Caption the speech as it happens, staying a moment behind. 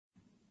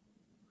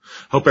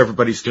Hope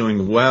everybody's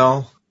doing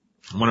well.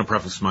 I want to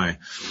preface my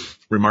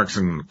remarks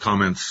and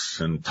comments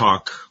and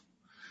talk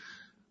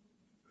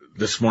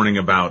this morning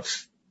about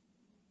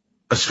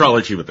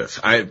astrology with this.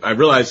 I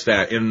realize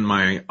that in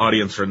my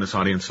audience, or in this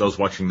audience, those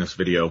watching this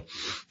video,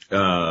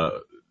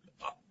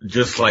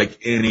 just like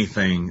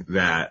anything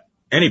that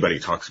anybody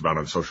talks about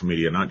on social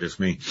media, not just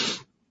me,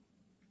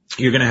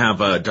 you're going to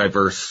have a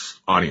diverse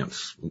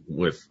audience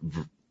with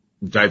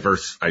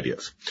diverse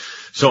ideas.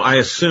 So I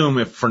assume,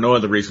 if for no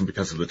other reason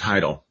because of the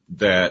title,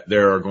 that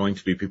there are going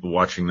to be people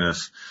watching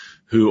this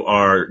who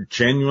are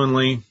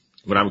genuinely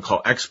what I would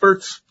call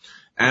experts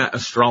at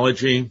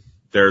astrology.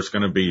 There's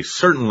going to be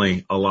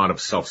certainly a lot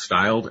of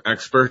self-styled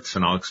experts,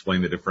 and I'll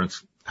explain the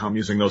difference, how I'm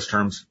using those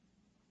terms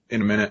in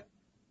a minute,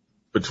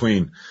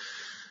 between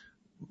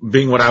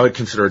being what I would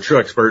consider a true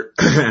expert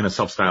and a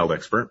self-styled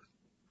expert.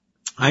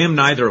 I am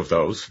neither of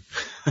those.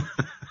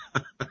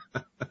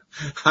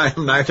 I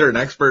am neither an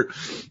expert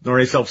nor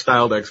a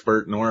self-styled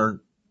expert,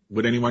 nor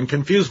would anyone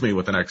confuse me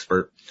with an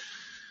expert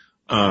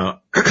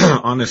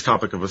on this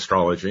topic of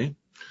astrology.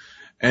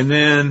 And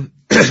then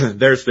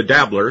there's the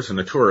dabblers and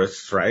the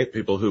tourists, right?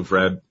 People who've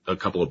read a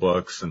couple of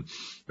books and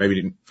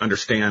maybe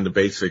understand the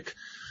basic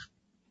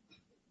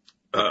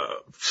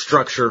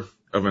structure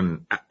of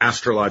an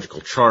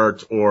astrological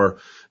chart, or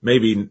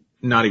maybe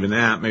not even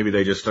that. Maybe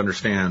they just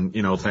understand,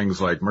 things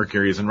like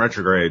Mercury is in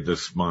retrograde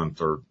this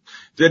month, or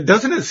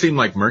doesn't it seem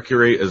like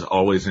Mercury is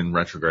always in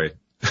retrograde?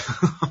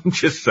 I'm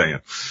just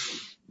saying.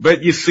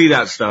 But you see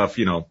that stuff,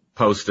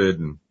 posted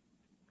and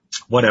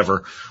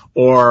whatever,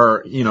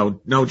 or,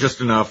 know just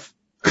enough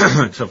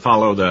to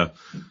follow the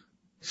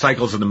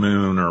cycles of the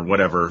moon or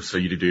whatever. So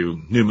you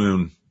do new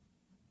moon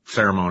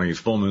ceremonies,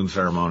 full moon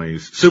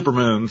ceremonies, super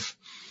moons,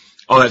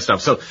 all that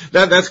stuff. So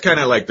that's kind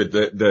of like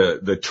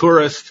the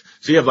tourist.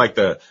 So you have like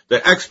the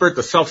expert,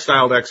 the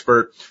self-styled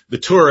expert, the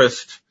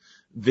tourist,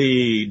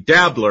 the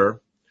dabbler.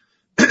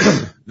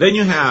 Then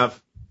you have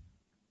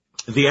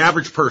the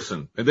average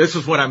person. And this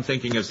is what I'm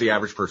thinking is the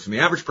average person.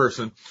 The average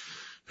person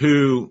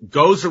who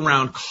goes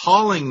around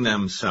calling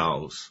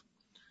themselves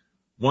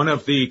one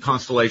of the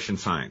constellation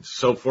signs.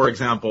 So, for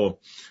example,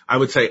 I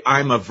would say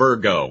I'm a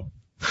Virgo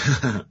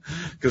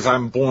because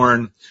I'm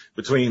born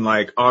between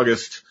like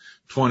August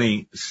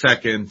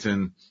 22nd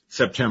and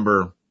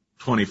September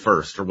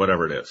 21st or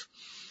whatever it is.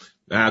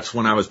 That's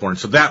when I was born.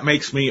 So that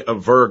makes me a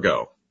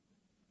Virgo.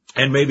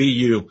 And maybe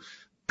you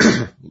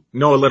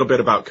know a little bit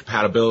about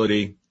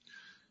compatibility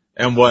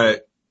and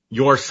what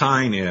your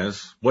sign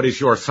is. What is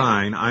your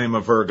sign? I am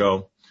a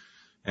Virgo,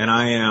 and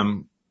I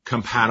am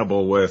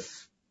compatible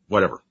with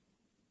whatever.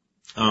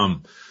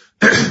 And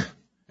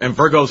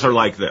Virgos are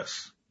like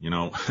this,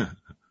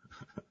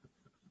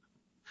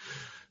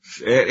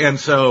 And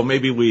so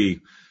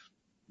maybe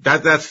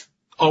that's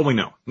all we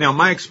know. Now,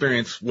 my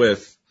experience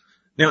with,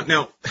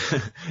 now,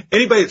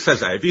 anybody that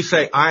says that, if you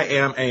say I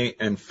am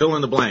and fill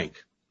in the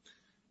blank,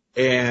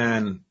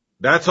 and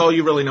that's all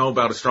you really know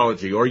about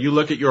astrology, or you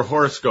look at your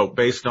horoscope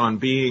based on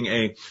being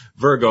a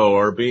Virgo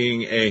or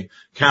being a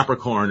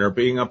Capricorn or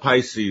being a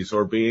Pisces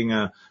or being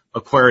a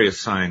Aquarius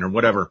sign or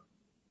whatever,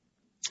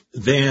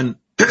 then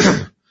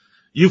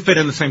you fit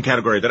in the same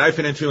category that I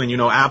fit into, and you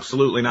know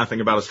absolutely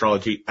nothing about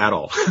astrology at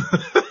all.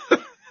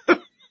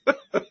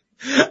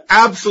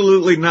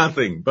 Absolutely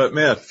nothing but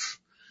myths.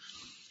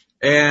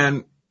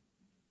 But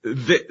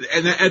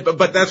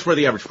that's where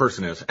the average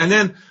person is. And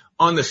then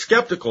on the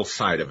skeptical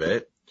side of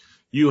it,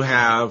 you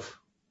have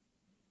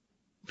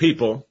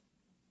people.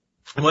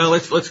 Well,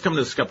 let's come to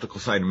the skeptical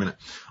side in a minute.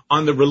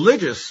 On the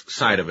religious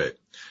side of it,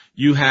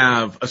 you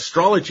have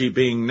astrology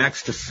being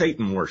next to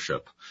Satan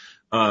worship,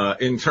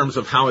 in terms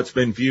of how it's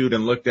been viewed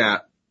and looked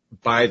at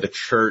by the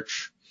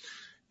church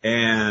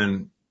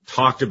and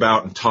talked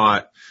about and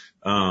taught.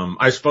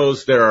 I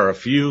suppose there are a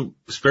few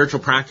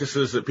spiritual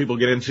practices that people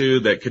get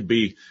into that could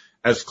be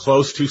as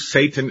close to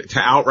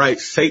outright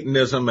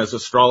Satanism as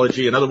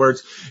astrology. In other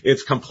words,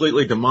 it's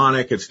completely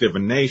demonic, it's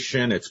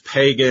divination, it's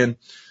pagan,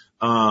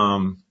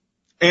 and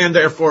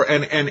therefore,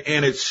 and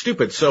it's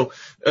stupid. So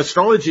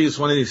astrology is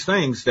one of these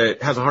things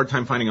that has a hard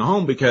time finding a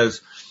home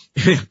because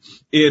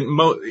in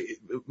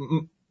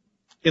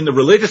the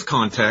religious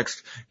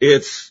context,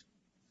 it's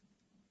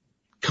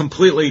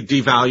completely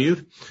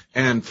devalued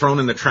and thrown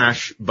in the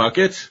trash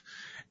bucket.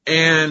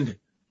 And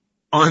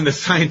on the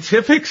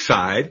scientific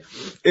side,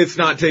 it's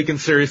not taken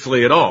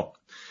seriously at all.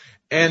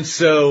 And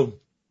so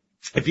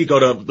if you go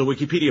to the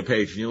Wikipedia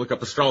page and you look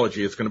up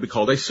astrology, it's going to be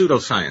called a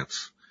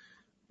pseudoscience.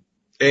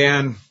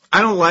 And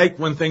I don't like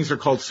when things are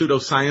called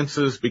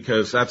pseudosciences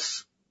because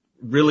that's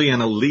really an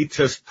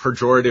elitist,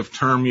 pejorative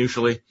term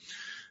usually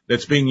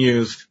that's being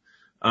used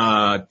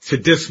to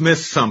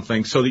dismiss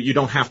something so that you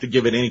don't have to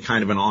give it any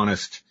kind of an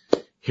honest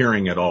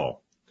hearing at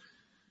all.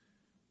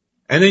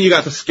 And then you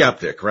got the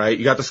skeptic, right?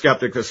 You got the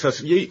skeptic that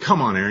says,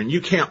 come on, Aaron, you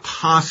can't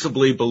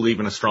possibly believe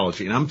in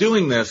astrology. And I'm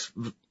doing this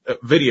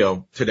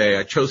video today.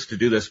 I chose to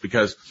do this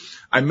because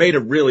I made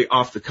a really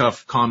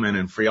off-the-cuff comment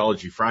in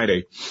Phreology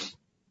Friday,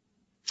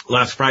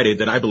 last Friday,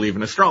 that I believe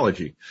in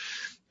astrology.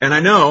 And I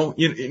know,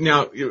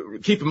 now,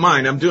 keep in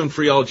mind, I'm doing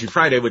Freeology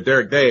Friday with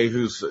Derek Day,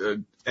 who's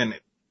an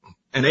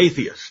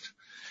atheist.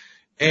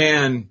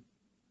 And,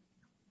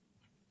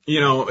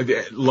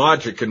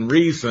 logic and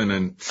reason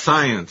and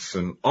science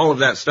and all of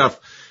that stuff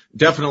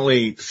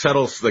definitely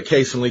settles the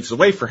case and leads the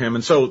way for him.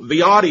 And so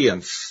the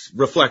audience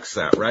reflects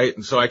that, right?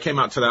 And so I came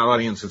out to that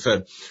audience and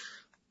said,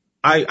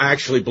 I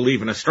actually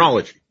believe in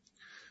astrology.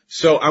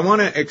 So I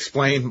want to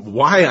explain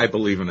why I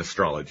believe in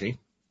astrology,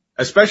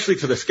 especially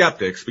to the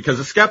skeptics, because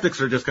the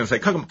skeptics are just going to say,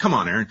 come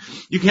on, Aaron,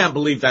 you can't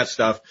believe that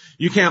stuff.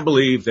 You can't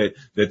believe that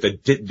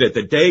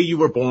the day you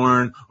were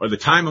born or the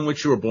time in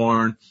which you were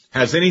born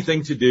has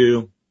anything to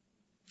do,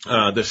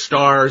 the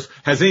stars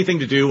has anything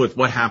to do with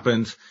what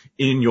happens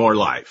in your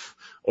life,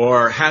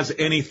 or has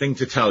anything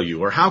to tell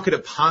you, or how could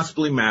it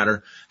possibly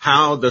matter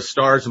how the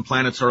stars and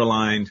planets are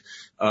aligned,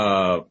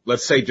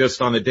 let's say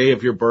just on the day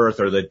of your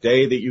birth or the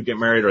day that you get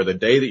married or the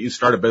day that you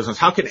start a business.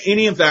 How can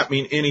any of that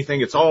mean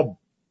anything? It's all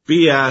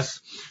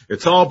BS.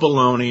 It's all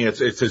baloney.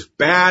 It's as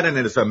bad and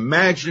as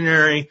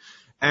imaginary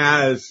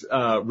as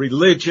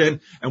religion,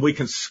 and we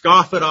can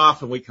scoff it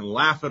off and we can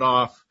laugh it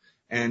off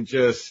and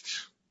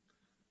just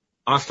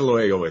hasta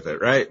luego with it,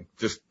 right?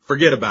 Just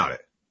forget about it.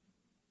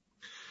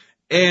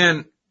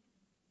 And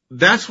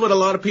that's what a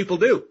lot of people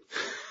do.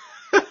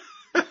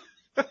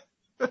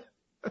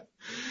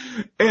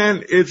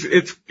 And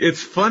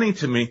it's funny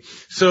to me.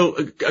 So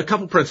a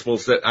couple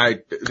principles that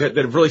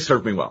have really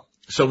served me well.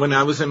 So when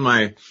I was in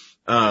my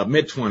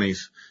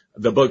mid-20s,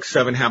 the book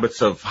 7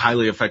 Habits of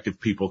Highly Effective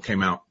People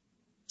came out,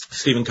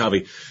 Stephen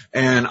Covey,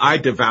 and I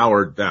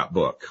devoured that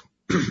book.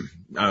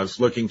 I was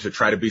looking to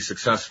try to be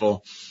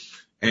successful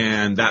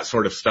and that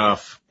sort of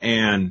stuff.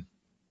 And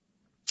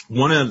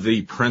one of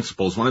the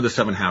principles, one of the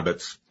 7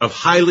 habits of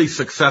highly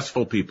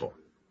successful people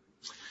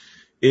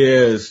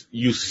is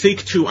you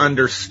seek to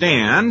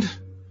understand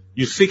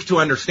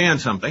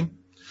something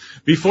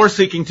before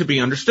seeking to be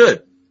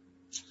understood.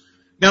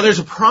 Now, there's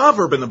a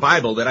proverb in the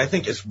Bible that I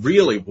think is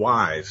really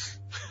wise.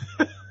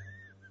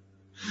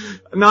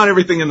 Not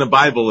everything in the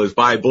Bible is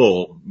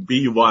Bible,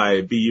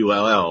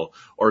 B-Y-B-U-L-L,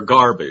 or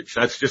garbage.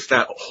 That's just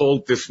that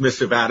whole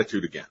dismissive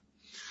attitude again.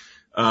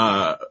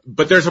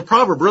 But there's a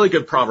proverb, really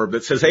good proverb,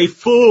 that says, a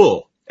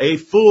fool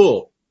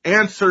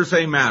answers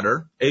a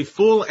matter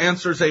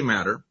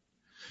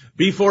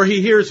before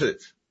he hears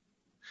it.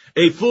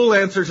 A fool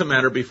answers a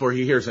matter before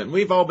he hears it. And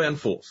we've all been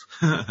fools.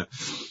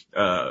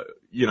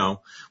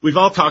 We've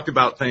all talked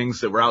about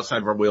things that were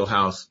outside of our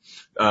wheelhouse,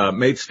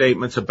 made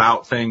statements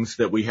about things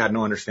that we had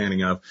no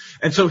understanding of.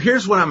 And so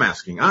here's what I'm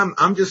asking.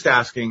 I'm just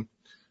asking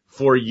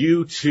for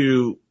you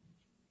to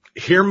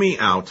hear me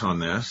out on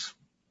this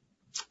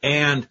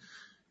and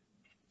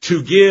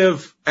to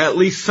give at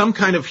least some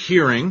kind of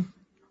hearing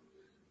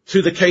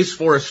to the case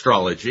for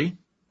astrology,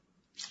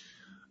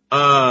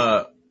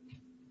 to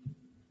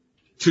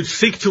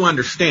seek to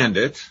understand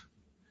it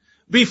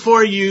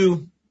before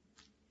you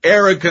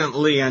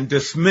arrogantly and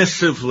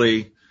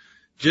dismissively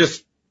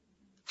just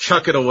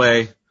chuck it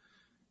away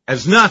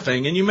as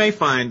nothing, and you may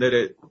find that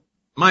it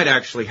might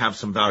actually have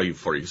some value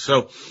for you.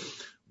 So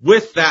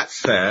with that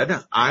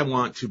said, I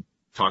want to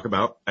talk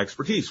about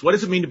expertise. What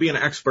does it mean to be an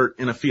expert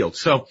in a field?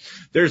 So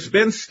there's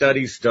been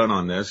studies done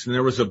on this, and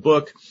there was a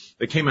book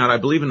that came out, I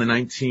believe, in the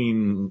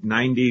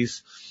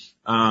 1990s,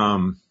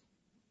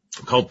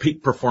 called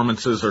Peak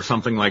Performances or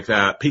something like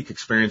that. Peak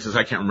Experiences,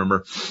 I can't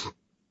remember.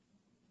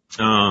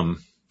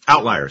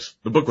 Outliers.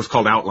 The book was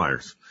called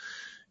Outliers.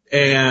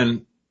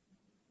 And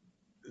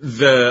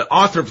the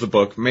author of the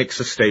book makes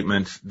a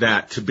statement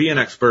that to be an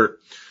expert,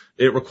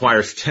 it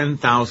requires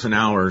 10,000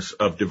 hours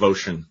of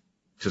devotion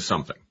to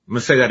something. I'm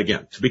going to say that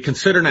again. To be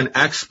considered an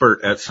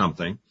expert at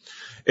something,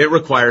 it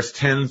requires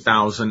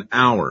 10,000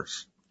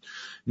 hours.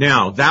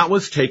 Now, that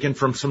was taken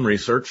from some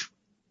research,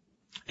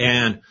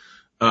 and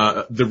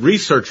the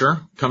researcher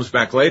comes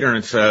back later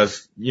and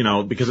says,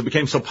 because it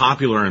became so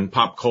popular in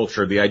pop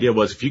culture, the idea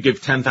was if you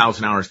give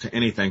 10,000 hours to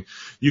anything,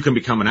 you can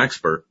become an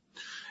expert.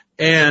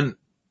 And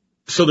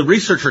so the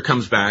researcher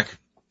comes back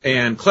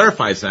and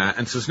clarifies that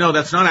and says, no,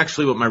 that's not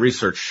actually what my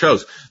research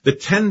shows. The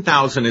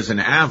 10,000 is an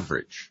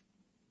average.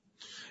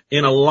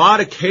 In a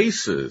lot of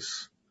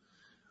cases,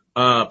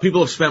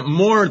 people have spent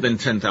more than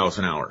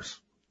 10,000 hours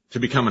to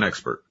become an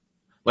expert.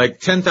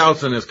 Like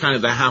 10,000 is kind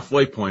of the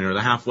halfway point or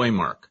the halfway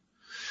mark.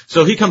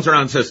 So he comes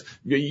around and says,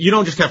 you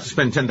don't just have to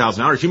spend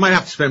 10,000 hours. You might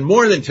have to spend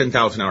more than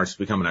 10,000 hours to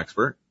become an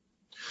expert.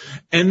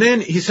 And then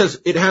he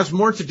says it has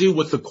more to do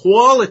with the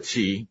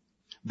quality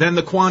than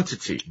the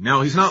quantity.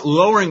 Now, he's not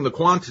lowering the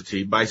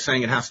quantity by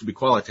saying it has to be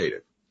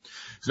qualitative.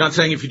 He's not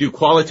saying if you do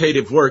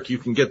qualitative work, you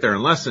can get there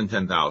in less than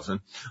 10,000,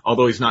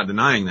 although he's not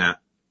denying that.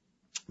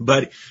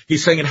 But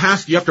he's saying you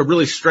have to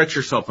really stretch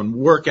yourself and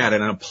work at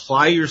it and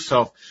apply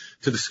yourself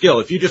to the skill.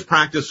 If you just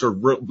practice or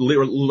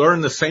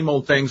learn the same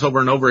old things over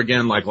and over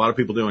again, like a lot of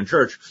people do in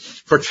church,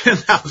 for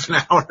 10,000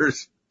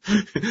 hours,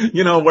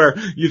 where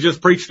you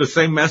just preach the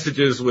same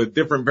messages with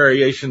different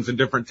variations and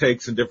different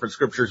takes and different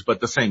scriptures, but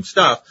the same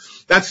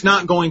stuff, that's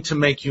not going to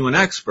make you an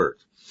expert.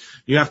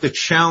 You have to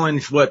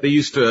challenge what they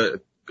used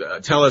to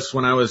tell us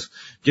when I was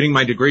getting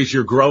my degrees,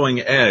 your growing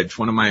edge.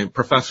 One of my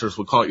professors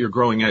would call it your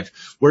growing edge.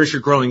 Where's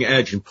your growing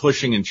edge, and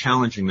pushing and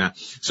challenging that?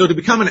 So to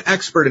become an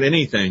expert at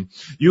anything,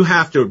 you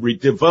have to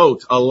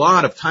devote a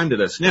lot of time to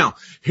this. Now,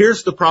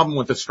 here's the problem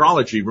with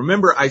astrology.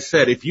 Remember I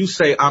said, if you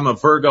say I'm a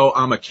Virgo,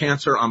 I'm a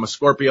Cancer, I'm a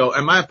Scorpio,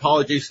 and my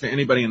apologies to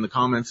anybody in the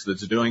comments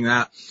that's doing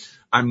that.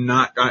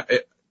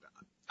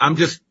 I'm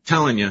just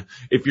telling you,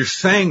 if you're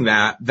saying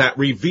that, that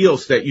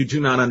reveals that you do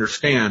not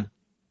understand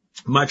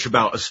much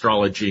about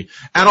astrology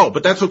at all.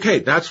 But that's okay.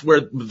 That's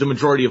where the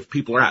majority of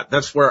people are at.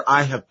 That's where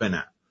I have been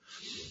at.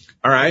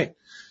 All right.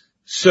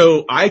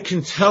 So I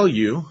can tell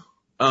you,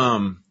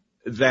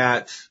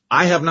 that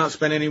I have not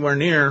spent anywhere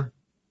near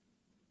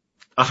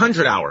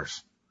 100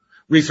 hours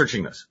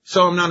researching this.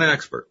 So I'm not an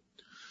expert.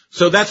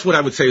 So that's what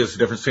I would say is the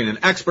difference between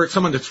an expert,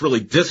 someone that's really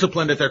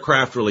disciplined at their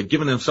craft, really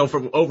giving themselves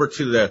over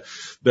to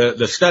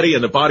the study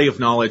and the body of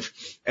knowledge,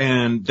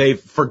 and they've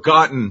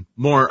forgotten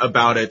more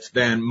about it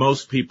than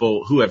most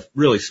people who have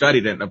really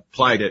studied it and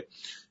applied it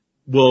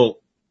will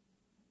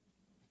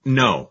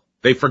know.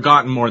 They've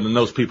forgotten more than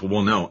those people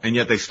will know, and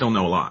yet they still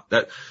know a lot.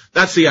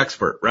 That's the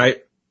expert,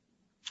 right?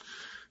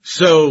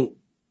 So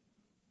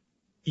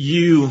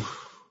I'm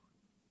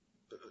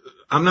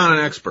not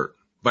an expert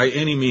by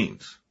any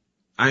means.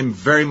 I'm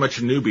very much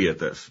a newbie at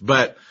this,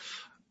 but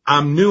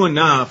I'm new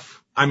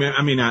enough.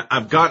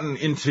 I've gotten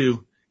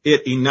into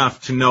it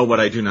enough to know what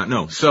I do not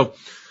know. So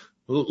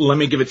let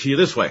me give it to you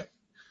this way.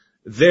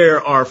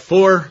 There are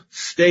 4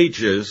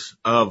 stages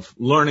of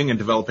learning and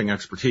developing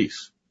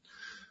expertise.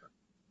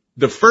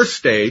 The first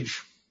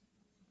stage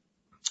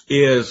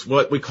is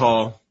what we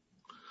call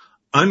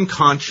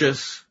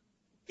unconscious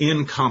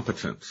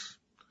incompetence.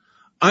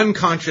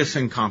 Unconscious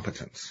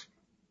incompetence.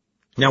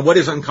 Now, what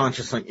is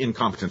unconscious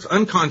incompetence?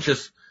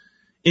 Unconscious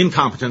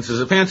incompetence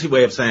is a fancy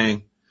way of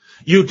saying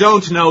you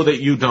don't know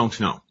that you don't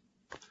know.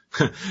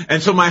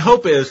 And so my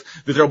hope is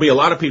that there'll be a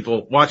lot of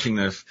people watching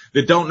this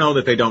that don't know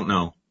that they don't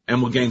know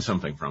and will gain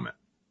something from it.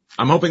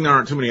 I'm hoping there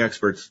aren't too many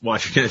experts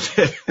watching it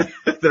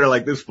that are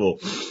like, this fool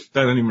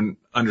doesn't even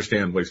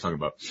understand what he's talking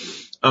about.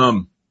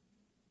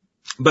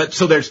 But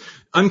so there's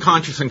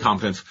unconscious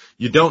incompetence.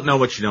 You don't know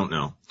what you don't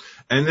know.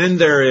 And then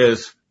there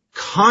is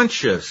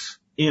conscious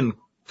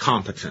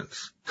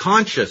incompetence,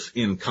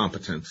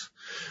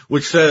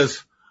 which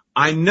says,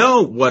 I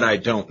know what I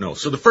don't know.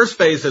 So the first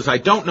phase is I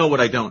don't know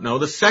what I don't know.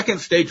 The second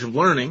stage of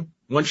learning,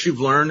 once you've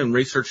learned and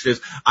researched,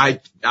 is I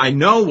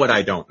know what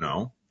I don't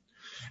know.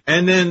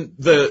 And then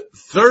the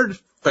third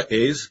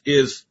phase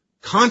is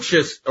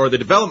conscious, or the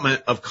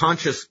development of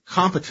conscious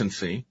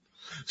competency.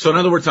 So in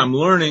other words, I'm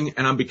learning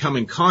and I'm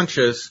becoming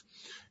conscious,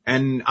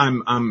 and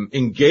I'm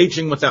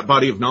engaging with that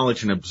body of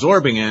knowledge and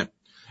absorbing it.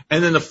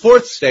 And then the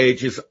fourth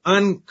stage is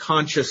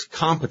unconscious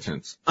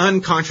competence,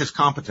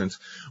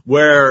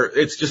 where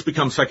it's just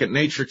become second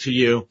nature to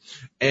you,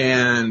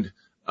 and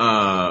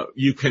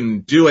you can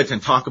do it and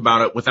talk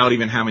about it without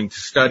even having to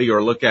study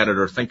or look at it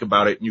or think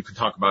about it. And you can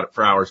talk about it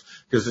for hours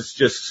because it's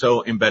just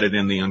so embedded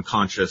in the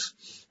unconscious,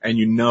 and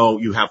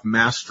you have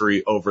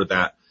mastery over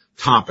that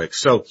topic.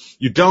 So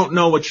you don't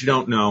know what you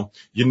don't know.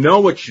 You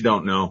know what you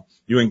don't know.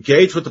 You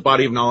engage with the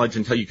body of knowledge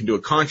until you can do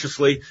it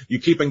consciously. You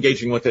keep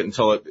engaging with it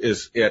until it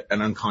is at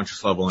an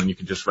unconscious level, and you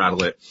can just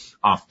rattle it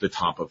off the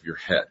top of your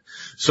head.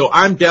 So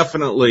I'm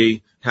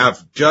definitely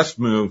have just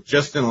moved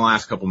just in the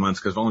last couple months,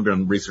 because I've only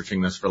been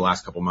researching this for the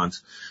last couple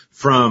months,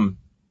 from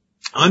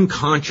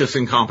unconscious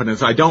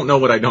incompetence, I don't know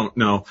what I don't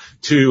know,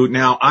 to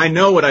now I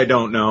know what I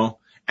don't know,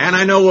 and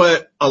I know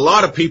what a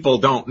lot of people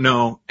don't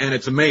know, and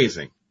it's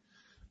amazing.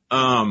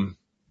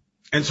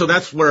 And so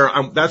that's where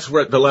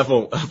the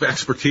level of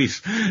expertise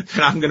that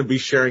I'm going to be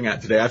sharing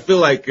at today. I feel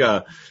like,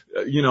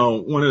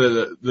 one of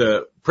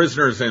the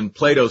prisoners in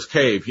Plato's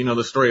cave,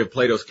 the story of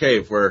Plato's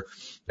cave, where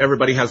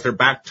everybody has their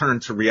back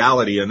turned to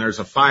reality and there's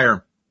a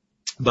fire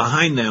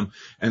behind them,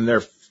 and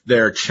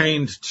they're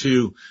chained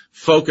to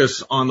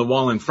focus on the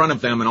wall in front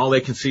of them, and all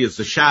they can see is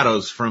the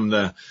shadows from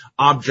the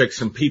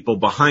objects and people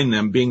behind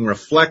them being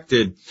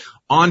reflected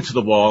onto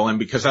the wall. And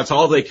because that's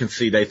all they can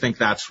see, they think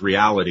that's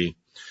reality.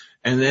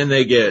 And then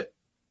they get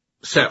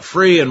set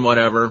free and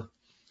whatever.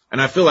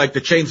 And I feel like the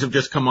chains have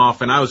just come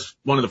off. And I was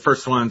one of the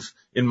first ones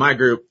in my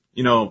group,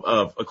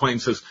 of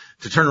acquaintances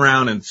to turn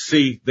around and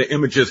see the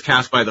images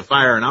cast by the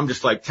fire. And I'm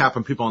just like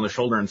tapping people on the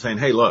shoulder and saying,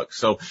 hey, look.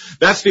 So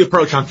that's the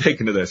approach I'm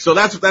taking to this. So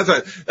that's a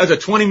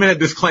 20-minute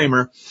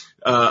disclaimer,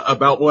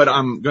 about what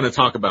I'm going to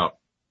talk about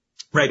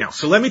right now.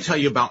 So let me tell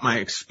you about my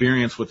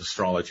experience with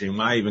astrology, and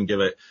why I even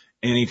give it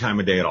any time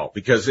of day at all,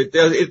 because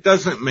it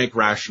doesn't make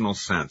rational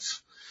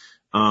sense.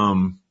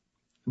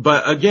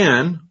 But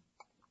again,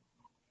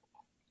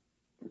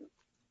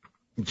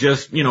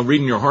 just,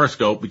 reading your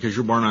horoscope because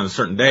you're born on a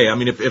certain day. I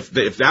mean,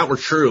 if that were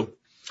true,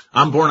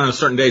 I'm born on a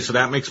certain day, so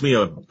that makes me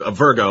a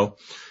Virgo.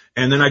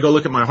 And then I go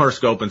look at my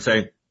horoscope and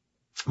say,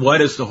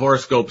 what is the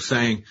horoscope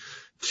saying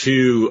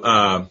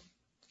to,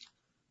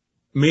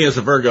 me as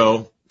a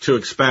Virgo to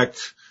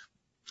expect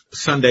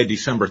Sunday,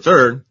 December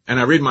 3rd? And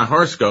I read my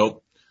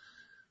horoscope,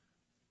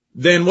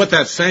 then what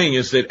that's saying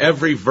is that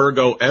every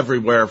Virgo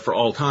everywhere for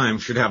all time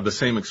should have the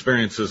same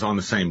experiences on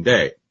the same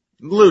day.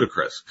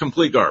 Ludicrous,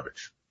 complete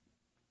garbage.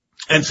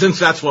 And since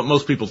that's what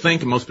most people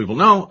think and most people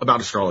know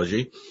about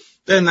astrology,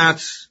 then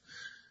that's,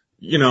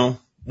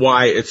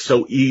 why it's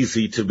so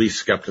easy to be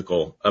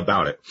skeptical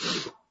about it.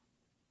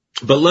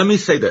 But let me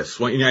say this.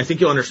 Well, I think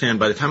you'll understand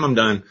by the time I'm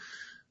done,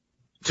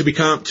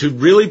 to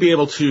really be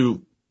able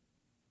to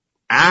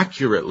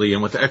accurately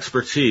and with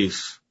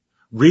expertise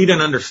read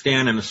and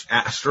understand an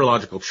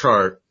astrological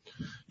chart,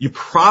 you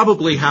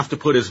probably have to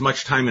put as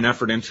much time and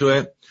effort into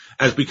it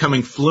as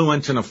becoming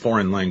fluent in a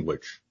foreign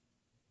language.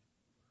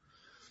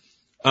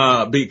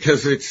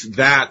 Because it's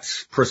that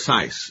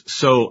precise.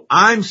 So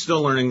I'm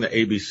still learning the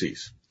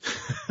ABCs.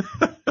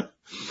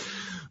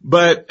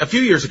 But a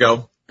few years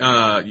ago,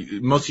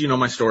 most of you know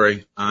my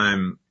story.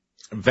 I'm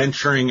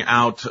venturing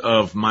out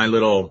of my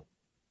little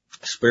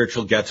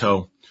spiritual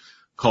ghetto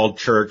called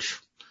church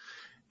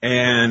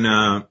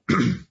and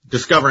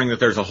discovering that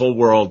there's a whole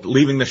world,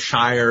 leaving the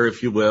Shire,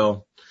 if you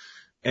will,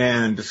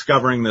 and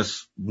discovering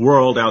this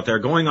world out there,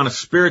 going on a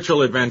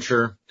spiritual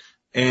adventure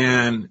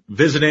and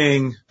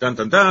visiting,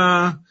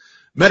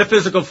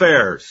 metaphysical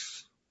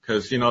fairs,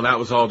 because, that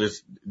was all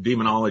just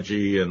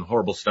demonology and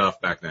horrible stuff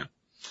back then,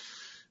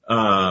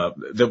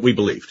 that we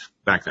believed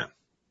back then.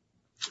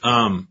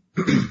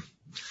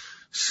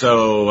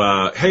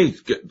 Hey,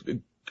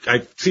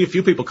 I see a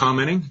few people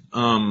commenting,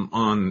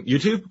 on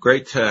YouTube.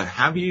 Great to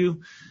have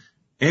you.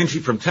 Angie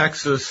from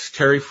Texas,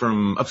 Terry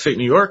from upstate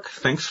New York.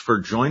 Thanks for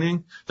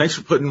joining. Thanks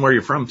for putting where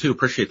you're from too.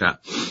 Appreciate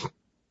that.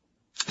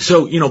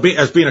 So,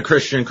 as being a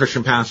Christian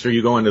pastor,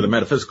 you go into the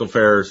metaphysical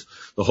fairs,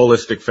 the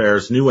holistic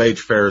fairs, new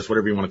age fairs,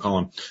 whatever you want to call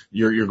them.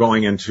 You're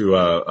going into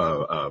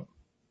a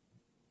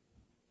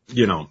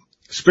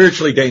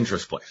spiritually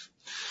dangerous place.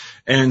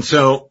 And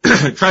so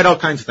tried all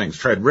kinds of things,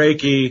 tried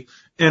Reiki,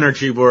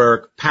 energy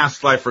work,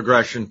 past life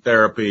regression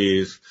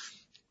therapies,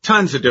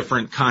 tons of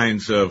different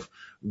kinds of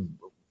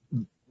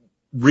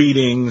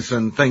readings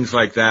and things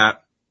like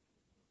that.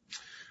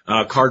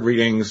 Card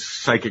readings,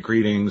 psychic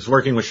readings,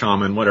 working with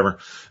shaman, whatever.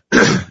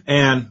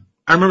 And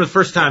I remember the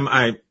first time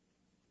I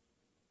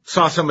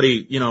saw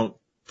somebody,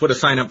 put a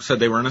sign up that said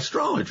they were an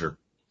astrologer.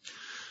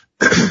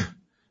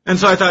 And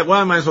so I thought,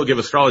 well, I might as well give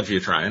astrology a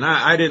try. And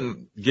I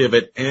didn't give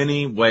it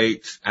any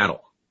weight at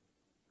all.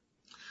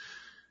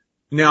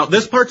 Now,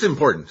 this part's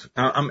important.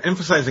 I'm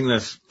emphasizing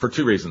this for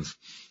two reasons.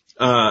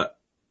 I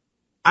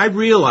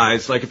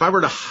realized, if I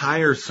were to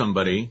hire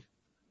somebody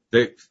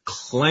that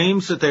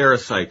claims that they are a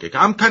psychic,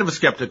 I'm kind of a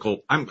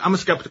skeptical, I'm a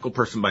skeptical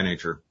person by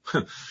nature.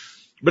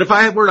 But if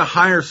I were to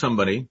hire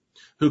somebody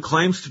who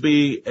claims to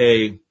be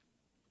a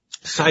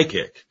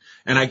psychic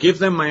and I give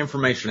them my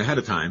information ahead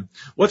of time,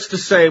 what's to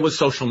say with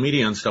social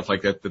media and stuff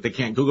like that they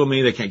can't Google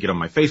me, they can't get on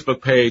my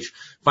Facebook page,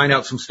 find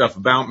out some stuff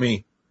about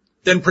me,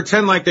 then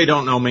pretend like they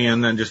don't know me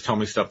and then just tell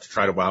me stuff to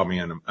try to wow me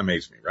and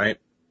amaze me, right?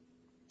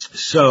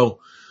 So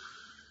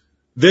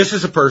this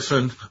is a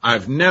person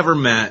I've never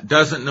met,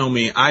 doesn't know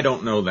me, I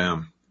don't know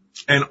them.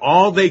 And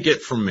all they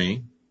get from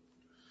me,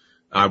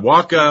 I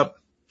walk up,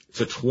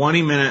 it's a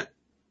 20-minute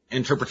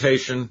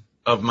interpretation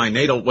of my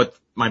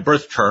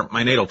birth chart,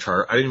 my natal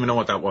chart. I didn't even know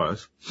what that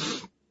was.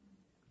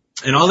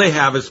 And all they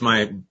have is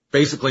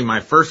basically my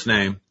first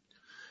name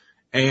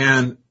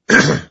and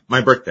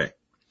my birthday.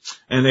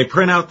 And they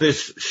print out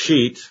this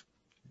sheet.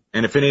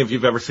 And if any of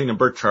you've ever seen a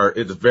birth chart,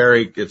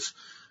 it's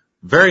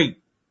very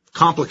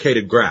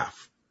complicated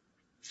graph.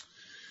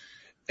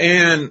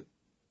 And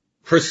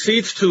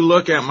proceeds to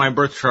look at my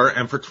birth chart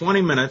and for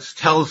 20 minutes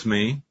tells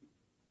me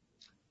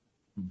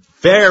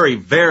very,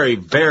 very,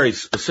 very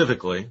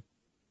specifically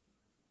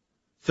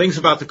things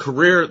about the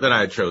career that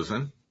I had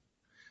chosen.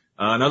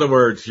 In other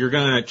words, you're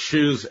going to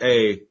choose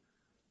a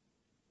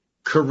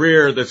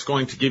career that's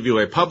going to give you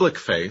a public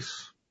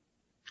face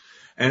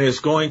and is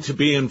going to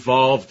be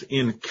involved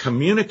in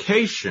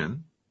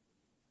communication.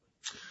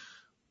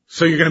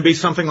 So you're going to be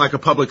something like a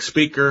public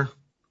speaker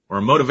or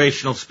a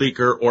motivational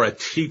speaker or a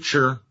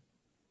teacher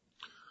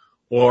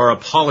or a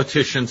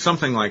politician,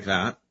 something like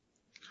that.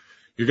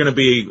 You're going to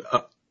be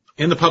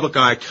in the public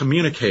eye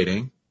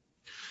communicating,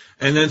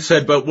 and then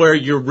said, but where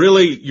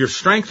your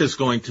strength is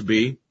going to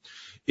be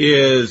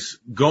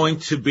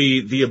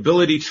the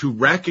ability to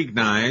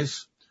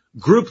recognize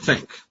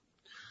groupthink,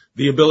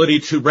 the ability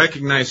to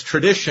recognize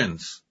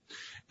traditions,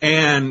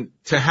 and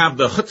to have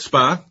the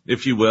chutzpah,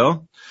 if you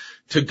will,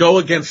 to go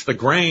against the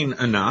grain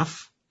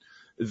enough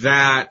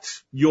that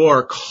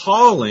your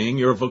calling,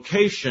 your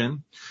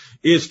vocation,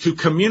 is to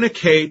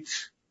communicate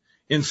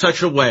in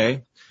such a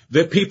way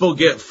that people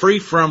get free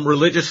from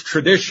religious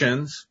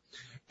traditions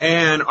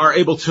and are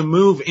able to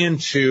move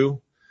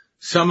into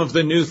some of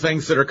the new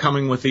things that are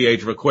coming with the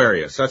age of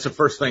Aquarius. That's the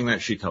first thing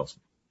that she tells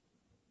me.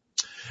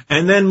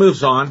 And then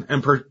moves on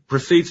and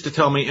proceeds to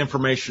tell me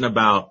information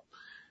about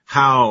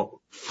how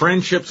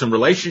friendships and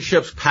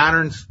relationships,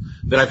 patterns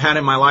that I've had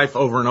in my life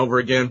over and over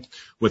again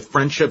with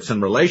friendships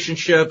and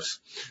relationships,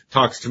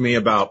 talks to me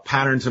about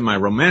patterns in my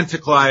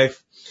romantic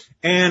life.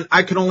 And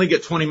I could only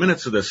get 20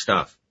 minutes of this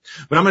stuff.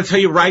 But I'm going to tell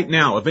you right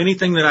now, of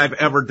anything that I've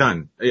ever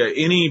done,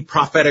 any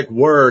prophetic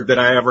word that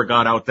I ever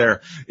got out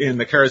there in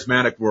the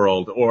charismatic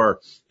world or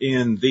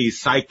in the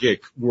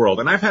psychic world,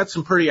 and I've had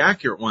some pretty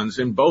accurate ones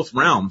in both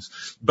realms,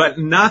 but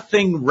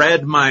nothing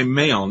read my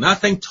mail.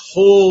 Nothing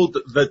told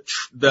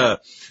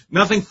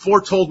nothing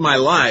foretold my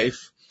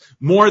life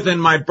more than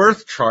my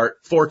birth chart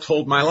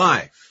foretold my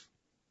life.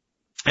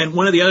 And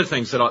one of the other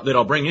things that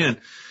I'll bring in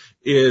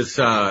is,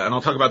 and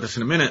I'll talk about this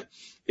in a minute,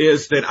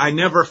 is that I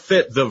never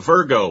fit the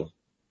Virgo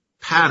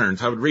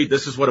patterns. I would read,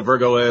 this is what a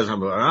Virgo is. I'm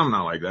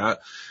not like that.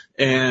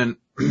 And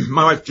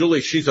my wife,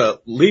 Julie, she's a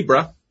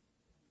Libra,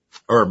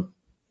 or,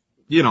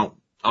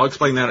 I'll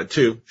explain that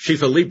too.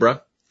 She's a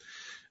Libra.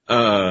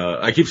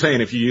 I keep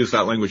saying if you use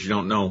that language, you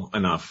don't know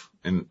enough,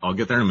 and I'll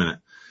get there in a minute.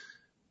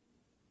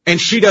 And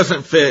she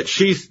doesn't fit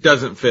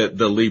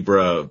the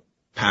Libra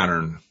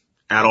pattern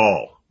at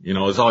all.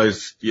 It's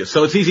always,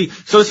 so it's easy.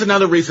 So it's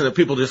another reason that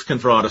people just can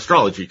throw out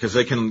astrology, because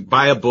they can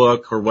buy a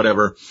book or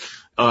whatever,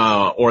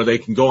 or they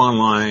can go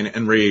online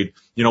and read,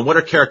 what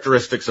are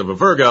characteristics of a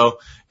Virgo?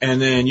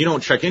 And then you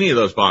don't check any of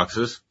those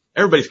boxes.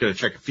 Everybody's going to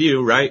check a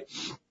few, right?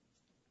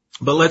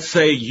 But let's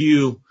say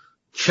you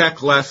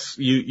check less,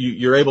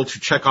 you're able to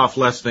check off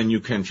less than you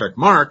can check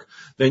mark,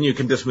 then you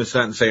can dismiss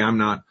that and say, I'm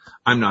not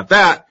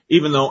that,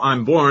 even though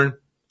I'm born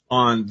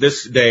on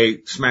this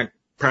day,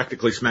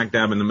 practically smack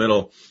dab in the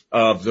middle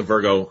of the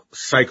Virgo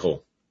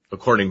cycle,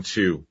 according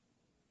to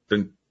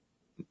the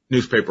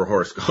newspaper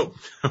horoscope.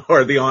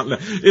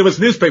 It was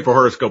newspaper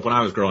horoscope when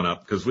I was growing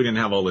up, because we didn't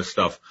have all this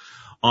stuff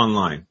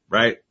online,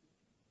 right?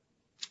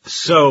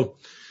 So,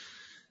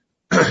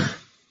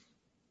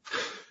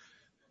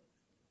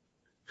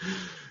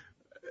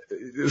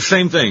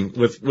 same thing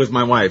with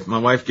my wife. My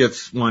wife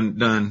gets one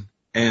done,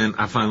 and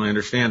I finally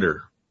understand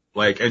her.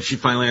 And she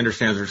finally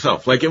understands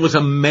herself. It was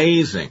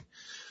amazing.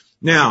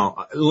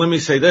 Now, let me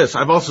say this.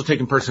 I've also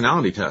taken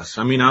personality tests.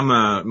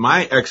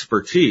 My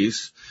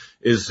expertise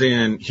is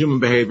in human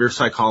behavior,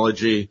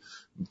 psychology,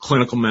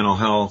 clinical mental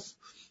health,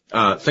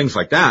 things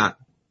like that,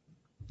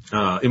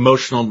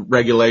 emotional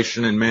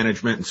regulation and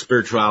management and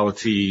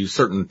spirituality,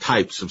 certain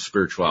types of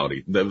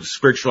spirituality. Types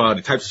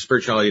of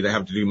spirituality that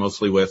have to do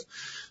mostly with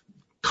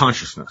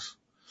consciousness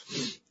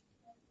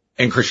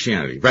and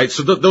Christianity, right?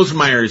 So those are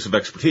my areas of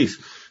expertise.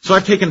 So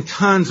I've taken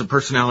tons of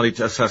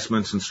personality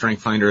assessments and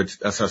strength finder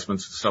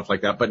assessments and stuff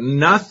like that, but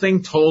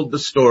nothing told the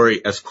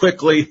story as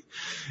quickly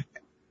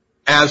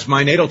as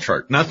my natal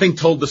chart. Nothing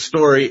told the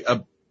story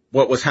of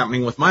what was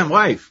happening with my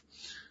wife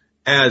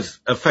as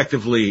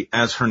effectively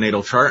as her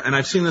natal chart. And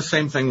I've seen the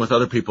same thing with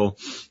other people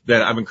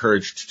that I've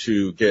encouraged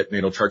to get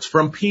natal charts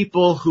from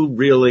people who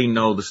really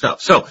know the stuff.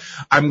 So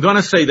I'm going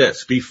to say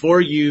this: before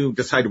you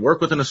decide to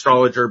work with an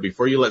astrologer,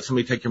 before you let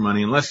somebody take your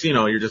money, unless,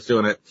 you're just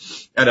doing it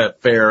at a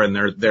fair and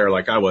they're there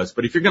like I was.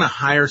 But if you're going to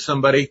hire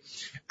somebody,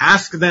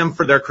 ask them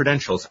for their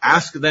credentials.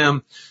 Ask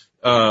them,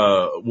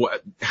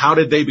 how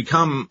did they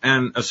become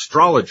an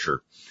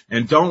astrologer?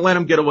 And don't let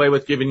them get away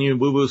with giving you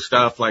woo-woo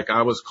stuff like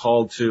I was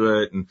called to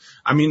it. And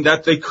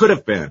that they could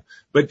have been.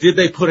 But did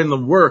they put in the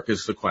work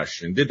is the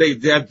question.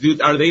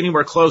 Are they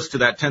anywhere close to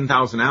that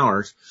 10,000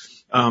 hours?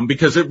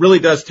 Because it really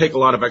does take a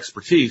lot of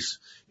expertise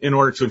in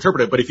order to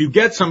interpret it. But if you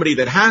get somebody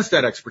that has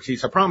that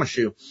expertise, I promise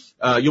you,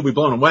 you'll be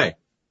blown away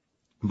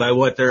by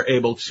what they're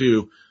able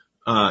to,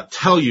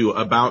 tell you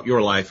about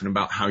your life and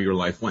about how your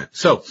life went.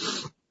 So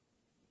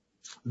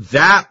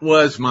that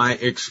was my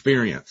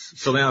experience.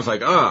 So then I was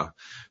like,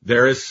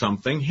 there is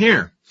something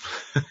here.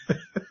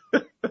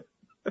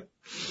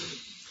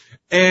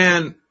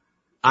 And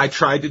I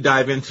tried to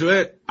dive into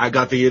it. I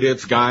got the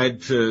Idiot's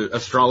Guide to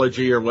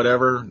Astrology or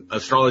whatever,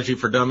 Astrology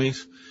for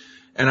Dummies.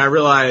 And I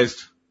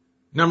realized,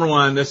 number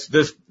one, this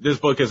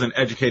book isn't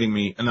educating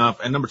me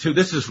enough. And number two,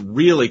 this is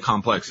really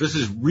complex. This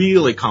is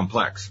really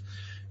complex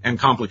and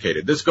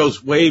complicated. This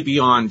goes way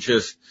beyond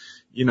just,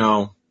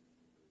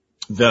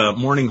 the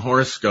morning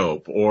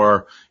horoscope,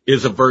 or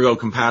is a Virgo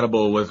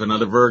compatible with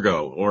another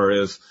Virgo, or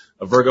is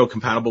a Virgo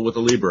compatible with a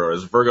Libra, or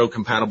is a Virgo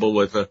compatible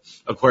with a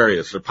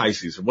Aquarius or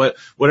Pisces, or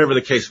whatever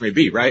the case may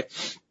be, right?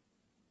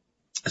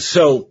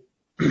 So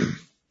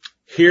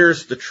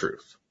here's the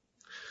truth.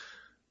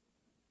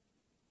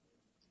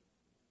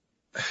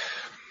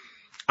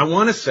 I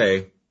want to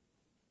say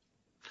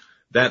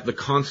that the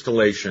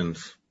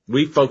constellations,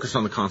 we focus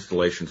on the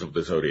constellations of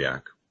the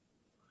zodiac.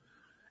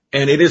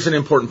 And it is an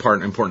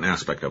important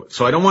aspect of it.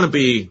 So I don't want to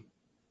be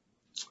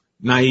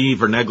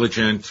naive or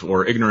negligent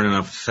or ignorant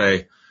enough to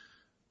say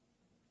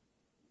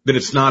that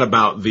it's not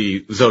about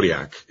the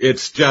zodiac.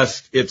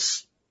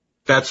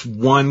 That's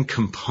one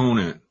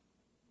component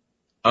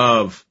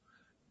of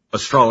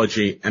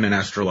astrology and an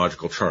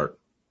astrological chart.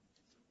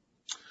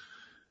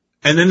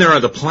 And then there are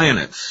the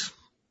planets.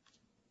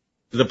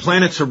 The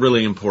planets are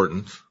really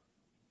important.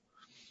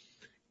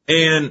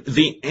 And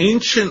the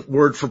ancient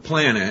word for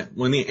planet,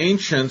 when the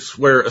ancients,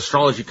 where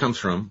astrology comes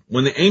from,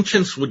 when the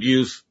ancients would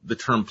use the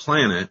term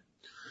planet,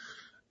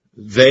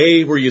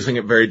 they were using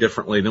it very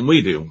differently than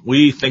we do.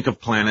 We think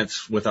of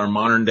planets with our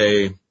modern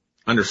day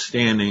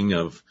understanding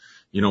of,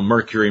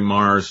 Mercury,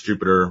 Mars,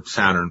 Jupiter,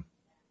 Saturn.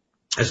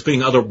 as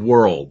being other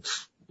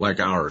worlds like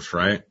ours,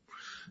 right?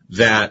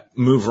 That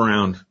move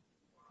around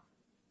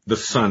the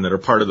sun, that are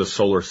part of the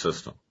solar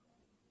system.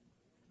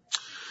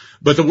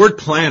 But the word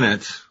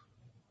planet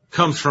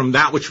comes from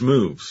that which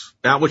moves,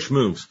 that which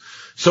moves.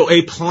 So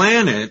a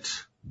planet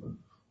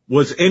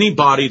was any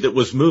body that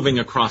was moving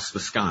across the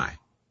sky.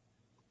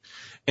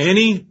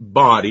 Any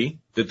body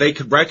that they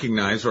could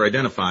recognize or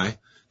identify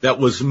that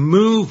was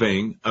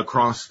moving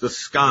across the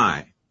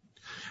sky.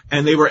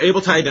 And they were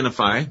able to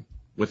identify,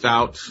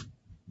 without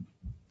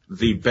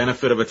the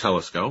benefit of a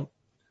telescope,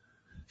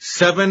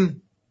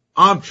 7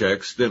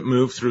 objects that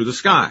move through the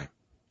sky.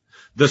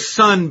 The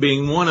sun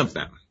being one of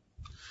them.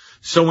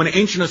 So when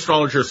ancient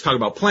astrologers talk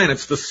about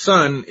planets, the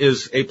sun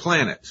is a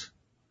planet.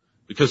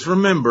 Because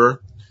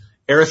remember,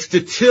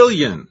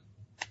 Aristotelian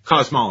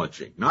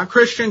cosmology, not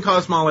Christian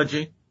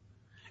cosmology,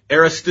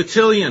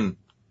 Aristotelian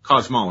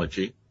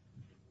cosmology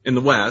in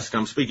the West,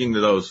 I'm speaking to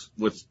those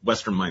with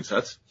Western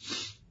mindsets,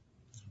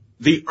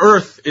 the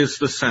earth is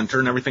the center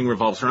and everything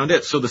revolves around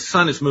it. So the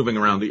sun is moving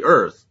around the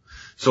earth.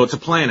 So it's a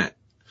planet.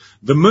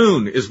 The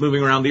moon is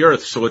moving around the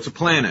earth. So it's a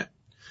planet.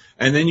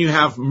 And then you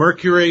have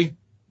Mercury,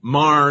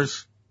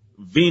 Mars,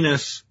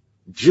 Venus,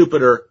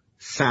 Jupiter,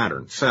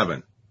 Saturn,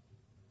 7.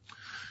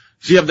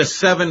 So you have the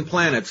 7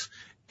 planets.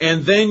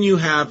 And then you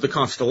have the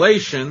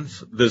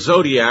constellations, the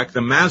zodiac,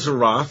 the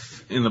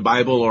Mazzaroth in the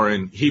Bible or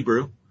in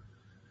Hebrew,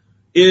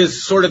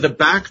 is sort of the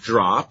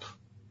backdrop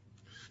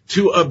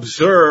to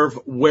observe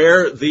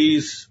where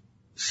these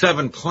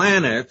 7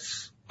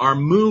 planets are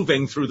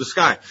moving through the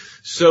sky.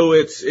 So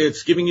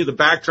it's giving you the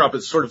backdrop.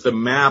 It's sort of the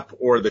map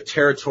or the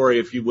territory,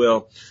 if you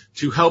will,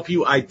 to help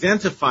you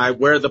identify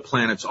where the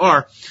planets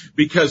are.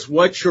 Because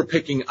what you're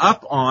picking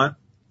up on,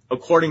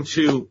 according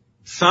to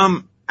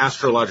some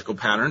astrological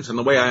patterns, and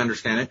the way I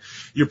understand it,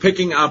 you're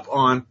picking up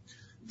on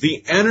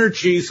the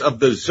energies of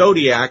the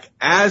zodiac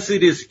as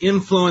it is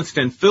influenced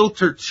and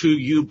filtered to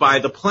you by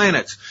the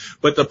planets.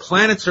 But the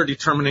planets are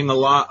determining a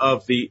lot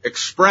of the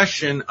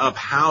expression of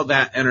how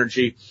that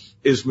energy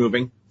is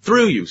moving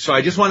through you. So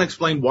I just want to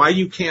explain why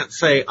you can't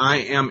say I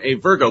am a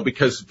Virgo,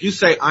 because if you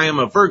say I am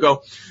a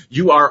Virgo,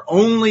 you are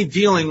only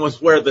dealing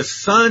with where the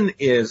sun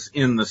is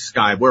in the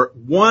sky, where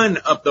one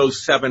of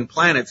those 7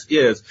 planets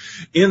is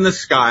in the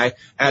sky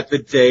at the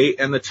day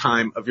and the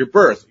time of your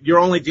birth. You're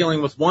only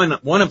dealing with one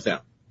of them.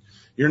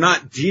 You're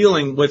not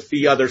dealing with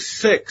the other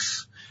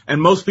 6.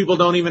 And most people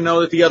don't even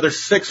know that the other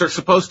 6 are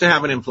supposed to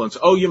have an influence.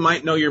 Oh, you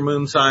might know your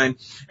moon sign,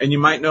 and you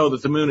might know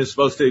that the moon is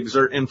supposed to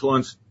exert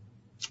influence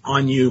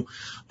on you,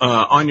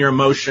 on your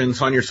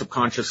emotions, on your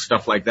subconscious,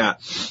 stuff like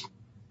that.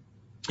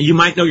 You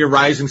might know your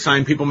rising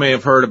sign. People may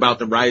have heard about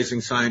the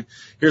rising sign.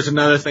 Here's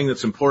another thing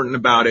that's important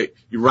about it.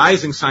 Your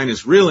rising sign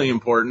is really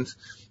important.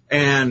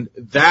 And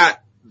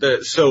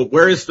so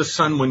where is the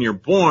sun when you're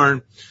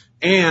born?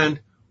 And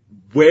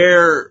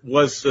where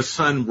was the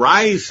sun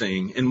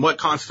rising? In what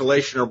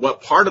constellation or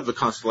what part of the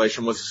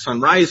constellation was the sun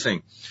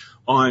rising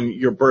on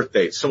your birth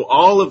date? So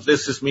all of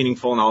this is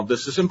meaningful and all of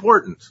this is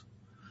important.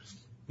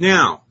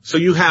 Now, so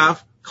you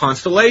have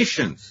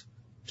constellations,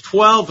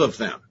 12 of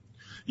them.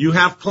 You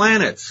have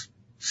planets,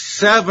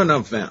 7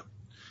 of them.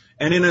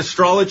 And in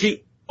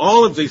astrology,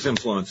 all of these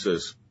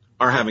influences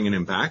are having an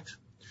impact.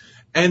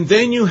 And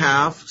then you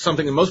have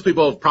something that most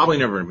people have probably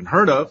never even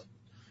heard of.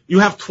 You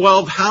have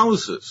 12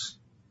 houses.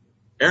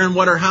 Aaron,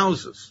 what are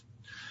houses?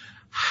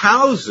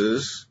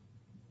 Houses,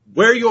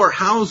 where your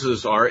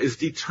houses are, is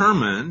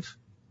determined,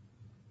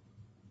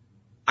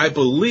 I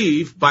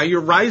believe, by your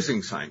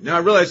rising sign. Now, I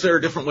realize there are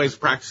different ways of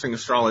practicing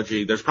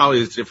astrology. There's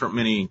probably as different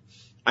many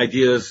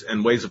ideas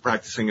and ways of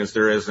practicing as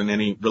there is in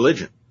any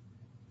religion.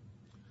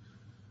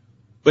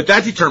 But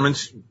that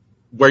determines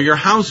where your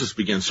houses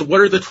begin. So what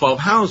are the 12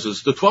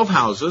 houses? The 12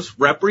 houses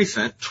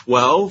represent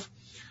 12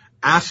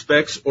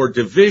 aspects or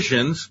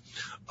divisions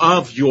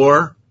of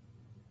your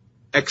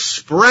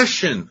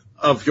expression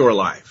of your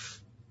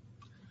life.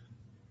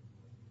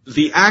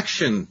 The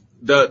action,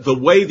 the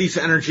way these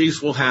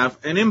energies will have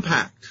an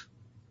impact.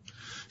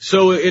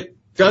 So it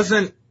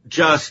doesn't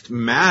just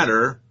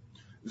matter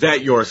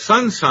that your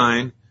sun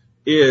sign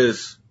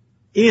is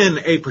in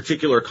a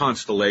particular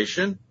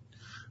constellation,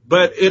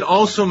 but it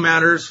also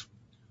matters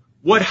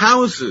what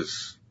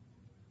houses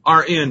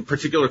are in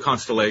particular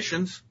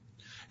constellations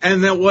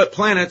and then what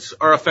planets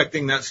are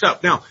affecting that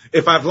stuff. Now,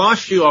 if I've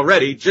lost you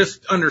already,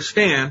 just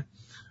understand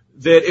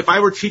that if I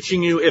were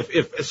teaching you,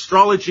 if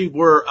astrology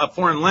were a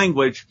foreign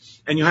language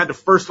and you had to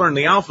first learn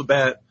the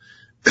alphabet,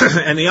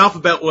 and the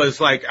alphabet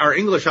was like our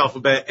English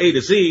alphabet, A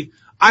to Z,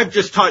 I've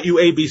just taught you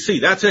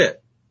ABC. That's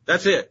it.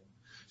 That's it.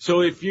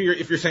 So if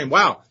you're saying,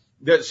 wow,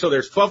 so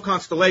there's 12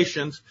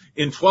 constellations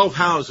in 12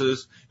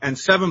 houses and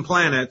 7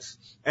 planets,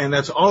 and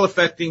that's all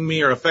affecting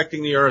me or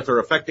affecting the earth or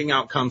affecting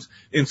outcomes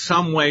in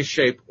some way,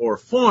 shape, or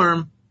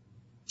form,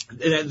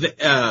 and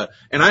I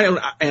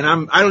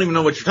don't even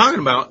know what you're talking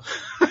about.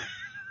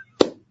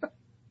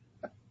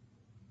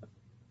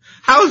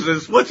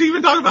 Houses? What's he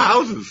even talking about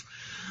houses?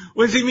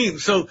 What does he mean?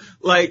 So,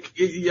 like,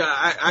 yeah,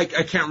 I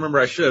can't remember.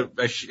 I'd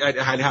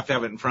have to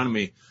have it in front of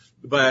me.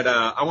 But,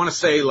 I want to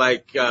say,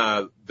 like,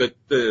 the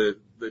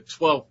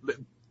well,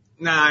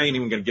 I ain't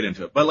even going to get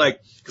into it, but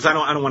like, cause I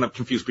don't want to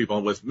confuse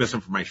people with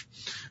misinformation,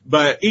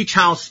 but each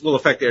house will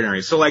affect an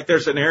area. So like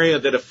there's an area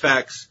that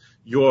affects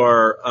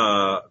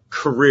your,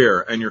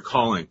 career and your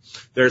calling.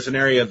 There's an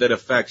area that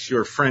affects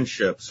your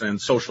friendships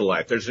and social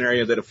life. There's an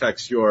area that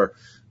affects your,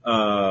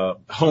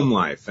 home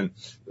life and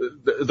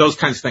those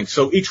kinds of things.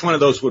 So each one of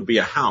those would be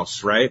a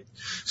house, right?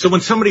 So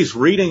when somebody's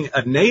reading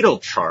a natal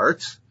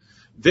chart,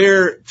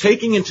 they're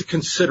taking into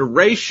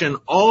consideration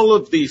all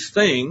of these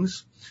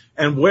things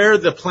and where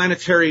the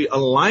planetary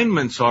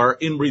alignments are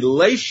in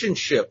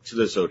relationship to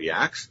the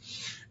zodiacs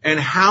and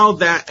how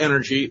that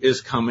energy is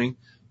coming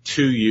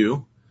to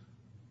you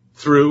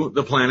through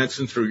the planets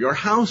and through your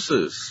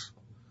houses.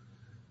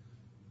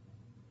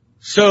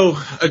 So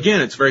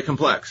again, it's very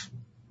complex.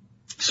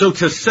 So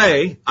to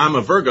say I'm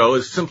a Virgo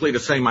is simply to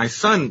say my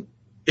sun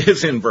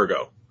is in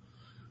Virgo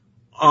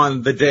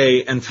on the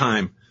day and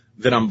time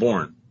that I'm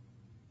born.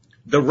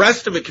 The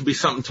rest of it could be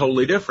something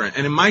totally different.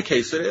 And in my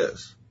case, it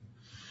is.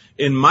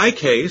 In my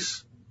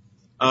case,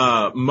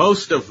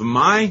 most of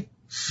my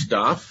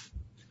stuff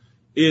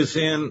is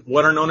in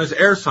what are known as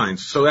air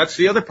signs. So that's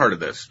the other part of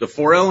this. The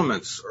four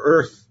elements,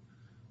 earth,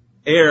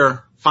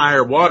 air,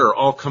 fire, water,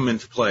 all come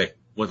into play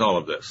with all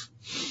of this.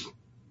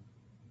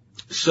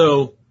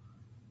 So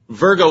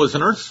Virgo is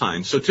an earth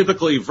sign. So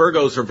typically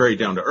Virgos are very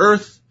down to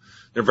earth.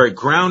 They're very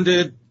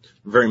grounded,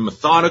 very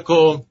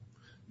methodical.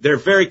 They're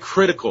very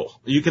critical.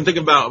 You can think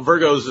about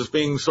Virgos as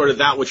being sort of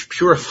that which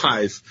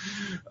purifies,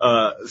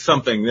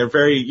 something.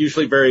 They're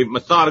usually very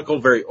methodical,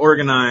 very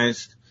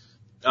organized,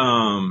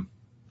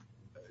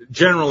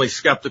 generally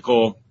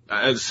skeptical.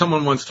 As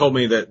someone once told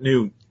me that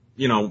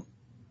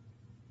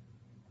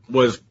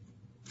was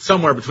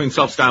somewhere between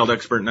self-styled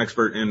expert and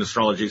expert in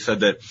astrology,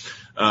 said that,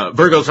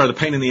 Virgos are the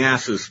pain in the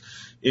asses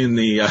in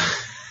the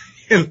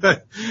in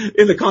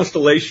the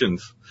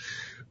constellations.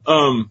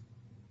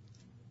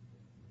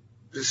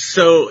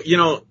 So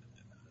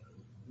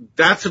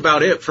that's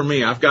about it for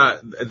me. I've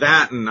got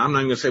that, and I'm not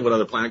even gonna say what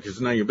other planet because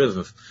it's none of your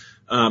business.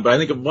 But I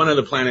think of one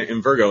other planet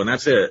in Virgo, and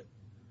that's it.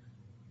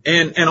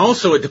 And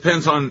also it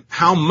depends on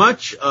how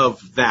much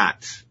of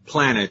that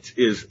planet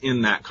is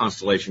in that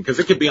constellation, because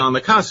it could be on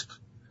the cusp.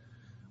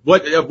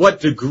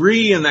 What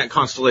degree in that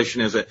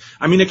constellation is it?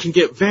 I mean, it can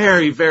get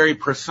very, very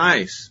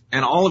precise,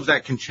 and all of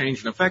that can change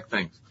and affect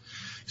things.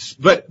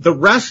 But the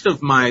rest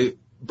of my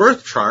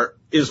birth chart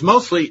is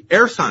mostly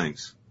air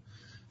signs.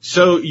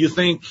 So you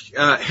think,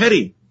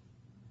 heady,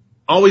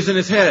 always in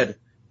his head,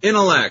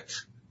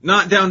 intellect,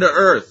 not down to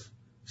earth,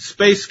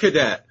 space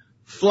cadet,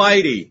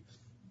 flighty,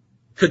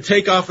 could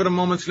take off at a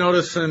moment's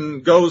notice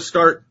and go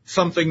start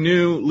something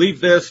new, leave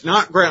this,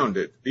 not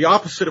grounded, the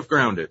opposite of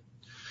grounded.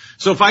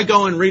 So if I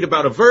go and read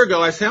about a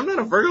Virgo, I say, I'm not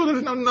a Virgo.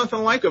 There's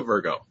nothing like a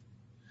Virgo.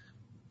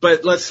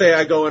 But let's say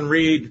I go and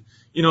read,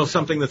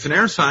 something that's an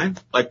air sign,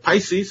 like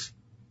Pisces.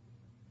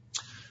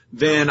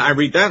 Then I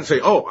read that and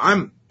say, oh,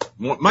 I'm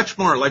much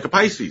more like a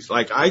Pisces.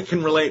 Like I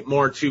can relate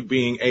more to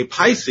being a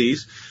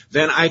Pisces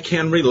than I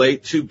can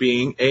relate to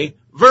being a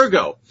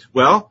Virgo.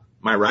 Well,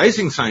 my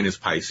rising sign is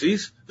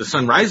Pisces. The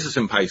sun rises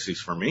in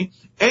Pisces for me.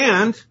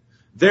 And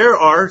there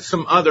are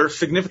some other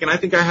significant, I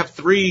think I have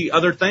 3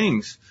 other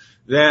things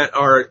that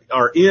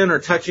are in or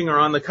touching or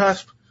on the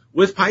cusp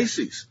with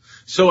Pisces.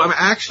 So I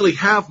actually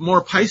have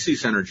more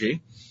Pisces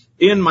energy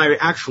in my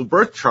actual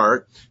birth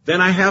chart than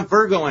I have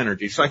Virgo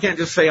energy. So I can't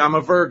just say I'm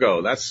a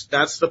Virgo.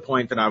 That's the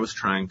point that I was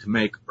trying to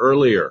make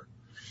earlier.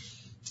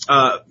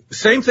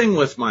 Same thing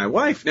with my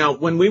wife. Now,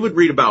 when we would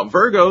read about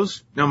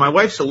Virgos, now my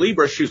wife's a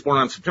Libra. She was born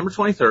on September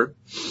 23rd.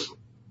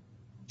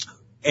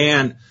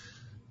 And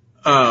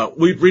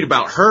we'd read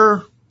about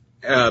her,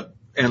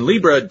 and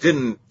Libra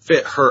didn't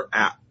fit her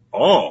at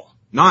all.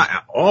 Not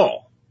at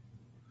all.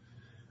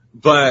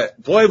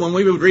 But boy, when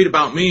we would read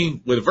about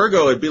me with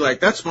Virgo, it'd be like,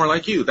 that's more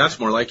like you. That's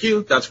more like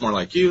you. That's more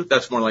like you.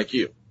 That's more like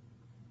you.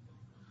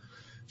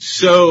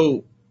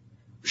 So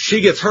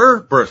she gets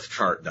her birth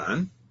chart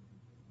done.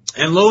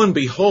 And lo and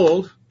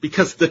behold,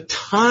 because the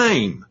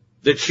time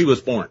that she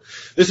was born,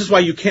 this is why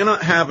you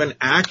cannot have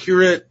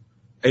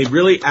a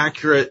really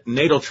accurate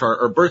natal chart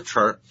or birth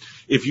chart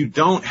if you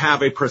don't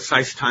have a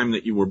precise time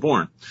that you were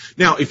born.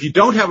 Now, if you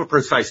don't have a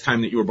precise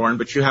time that you were born,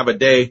 but you have a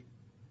day,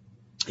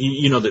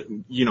 you know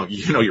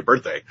your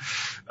birthday,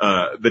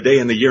 the day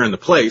and the year and the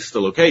place,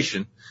 the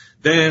location,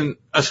 then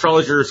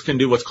astrologers can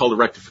do what's called a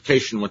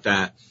rectification with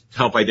that to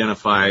help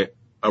identify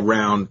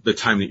around the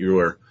time that you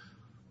were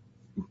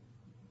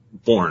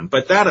born.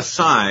 But that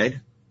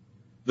aside,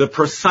 the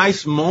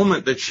precise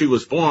moment that she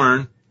was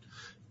born,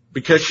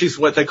 because she's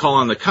what they call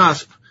on the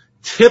cusp,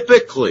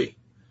 typically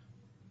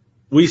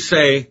we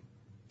say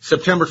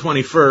September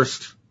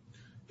 21st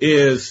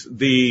is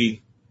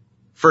the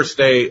first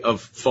day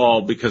of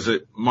fall because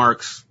it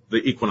marks the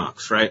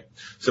equinox, right?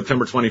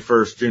 September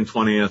 21st, June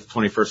 20th,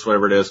 21st,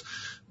 whatever it is.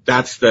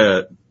 That's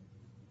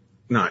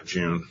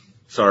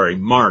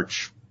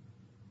March.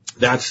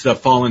 That's the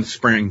fall and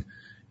spring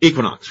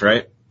equinox,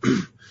 right?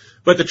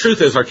 But the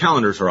truth is our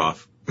calendars are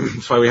off.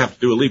 That's why we have to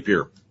do a leap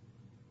year.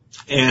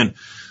 And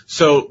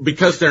So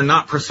because they're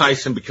not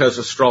precise and because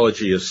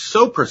astrology is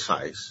so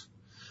precise,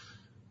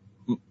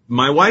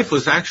 my wife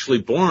was actually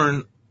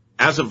born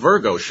as a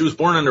Virgo. She was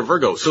born under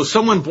Virgo. So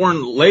someone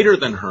born later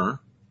than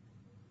her,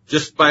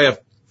 just by a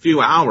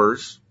few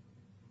hours,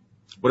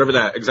 whatever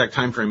that exact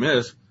time frame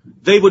is,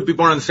 they would be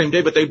born on the same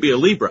day, but they'd be a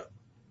Libra.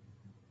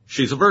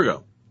 She's a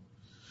Virgo.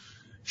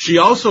 She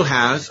also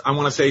has, I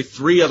want to say,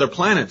 3 other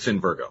planets in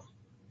Virgo.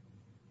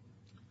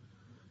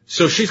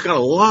 So she's got a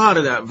lot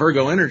of that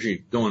Virgo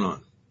energy going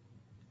on.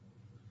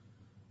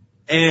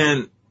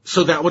 And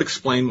so that would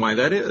explain why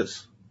that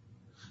is.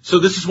 So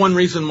this is one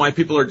reason why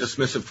people are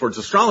dismissive towards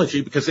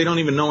astrology, because they don't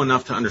even know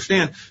enough to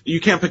understand.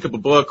 You can't pick up a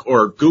book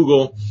or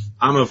Google,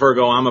 I'm a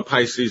Virgo, I'm a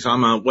Pisces,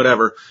 I'm a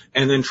whatever,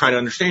 and then try to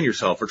understand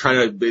yourself or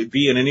try to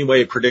be in any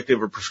way predictive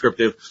or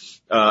prescriptive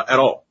at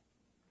all.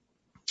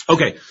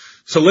 Okay,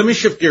 so let me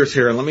shift gears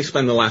here and let me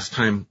spend the last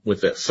time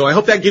with this. So I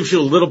hope that gives you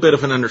a little bit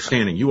of an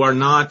understanding. You are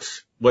not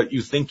what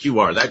you think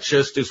you are. That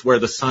just is where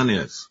the sun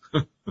is.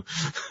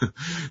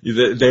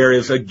 There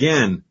is,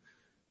 again,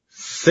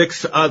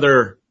 6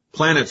 other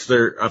planets that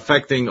are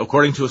affecting,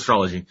 according to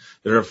astrology,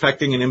 that are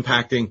affecting and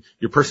impacting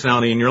your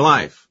personality in your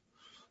life.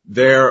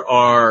 There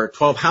are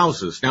 12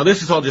 houses. Now,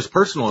 this is all just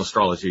personal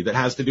astrology that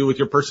has to do with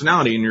your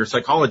personality and your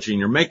psychology and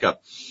your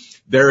makeup.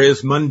 There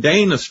is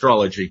mundane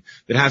astrology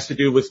that has to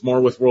do with more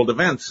with world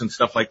events and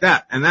stuff like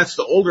that. And that's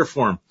the older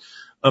form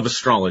of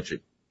astrology.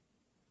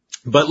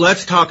 But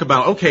let's talk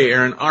about, okay,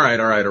 Aaron, all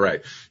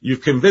right.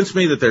 You've convinced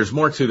me that there's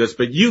more to this,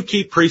 but you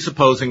keep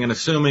presupposing and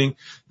assuming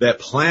that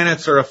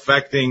planets are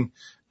affecting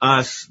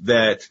us,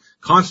 that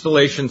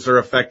constellations are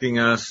affecting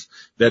us,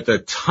 that the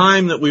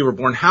time that we were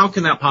born, how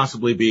can that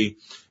possibly be?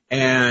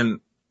 And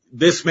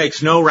this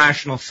makes no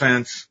rational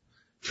sense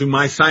to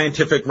my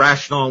scientific,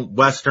 rational,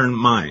 Western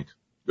mind.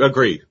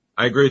 Agreed.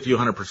 I agree with you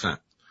 100%.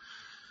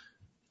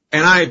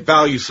 And I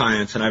value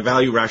science and I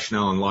value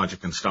rationale and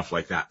logic and stuff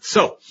like that.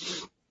 So,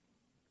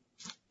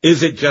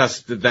 is it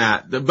just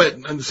that?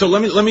 But, so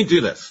let me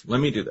do this.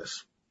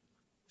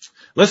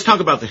 Let's talk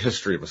about the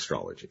history of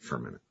astrology for a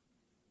minute.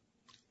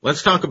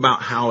 Let's talk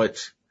about how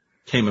it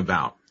came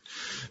about.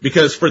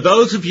 Because for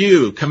those of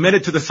you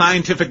committed to the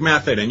scientific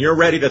method and you're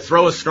ready to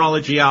throw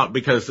astrology out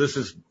because this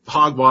is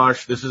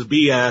hogwash, this is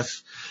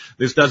BS,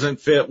 this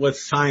doesn't fit with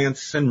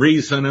science and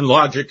reason and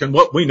logic and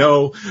what we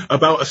know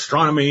about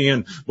astronomy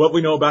and what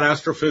we know about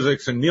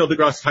astrophysics, and Neil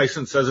deGrasse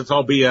Tyson says it's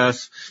all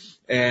BS,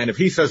 and if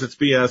he says it's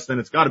BS, then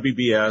it's got to be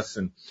BS,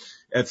 and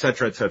et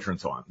cetera,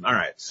 and so on. All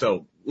right,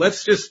 so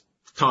let's just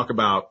talk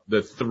about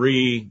the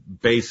 3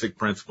 basic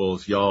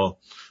principles y'all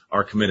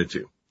are committed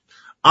to.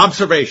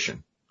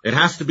 Observation. It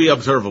has to be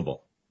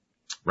observable,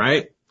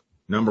 right?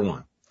 Number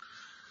 1.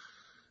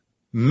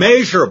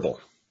 Measurable.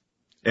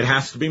 It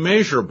has to be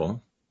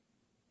measurable.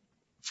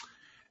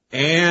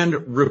 And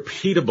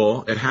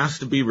repeatable. It has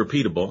to be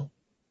repeatable.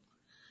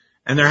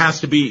 And there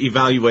has to be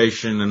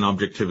evaluation and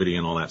objectivity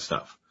and all that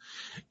stuff.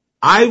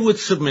 I would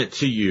submit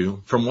to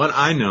you, from what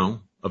I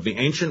know of the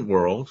ancient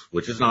world,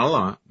 which is not a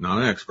lot, not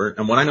an expert,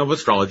 and what I know of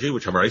astrology,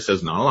 which I've already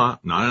said not a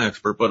lot, not an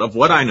expert, but of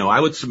what I know,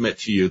 I would submit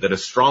to you that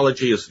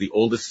astrology is the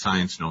oldest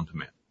science known to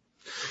man.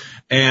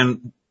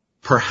 And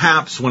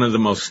perhaps one of the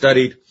most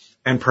studied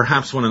and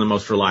perhaps one of the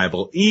most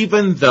reliable,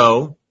 even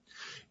though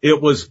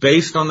it was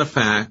based on the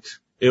fact,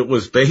 it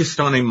was based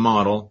on a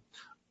model,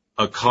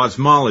 a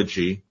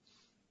cosmology,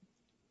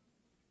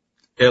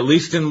 at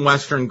least in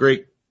Western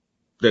Greek,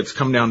 that's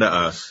come down to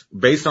us,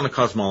 based on a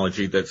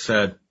cosmology that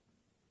said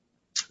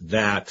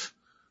that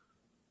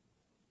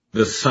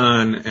the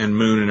sun and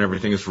moon and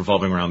everything is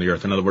revolving around the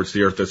earth. In other words,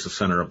 the earth is the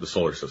center of the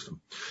solar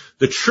system.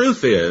 The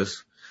truth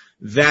is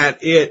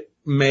that it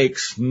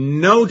makes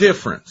no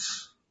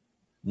difference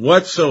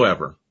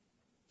whatsoever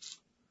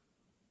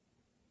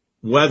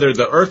whether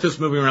the earth is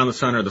moving around the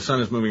sun or the sun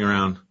is moving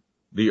around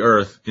the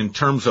earth in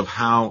terms of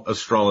how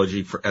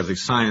astrology as a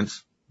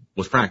science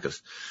was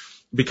practiced,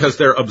 because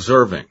they're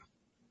observing.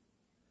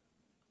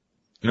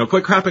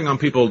 Quit crapping on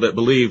people that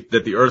believe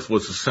that the earth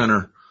was the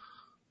center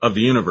of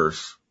the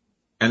universe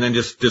and then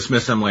just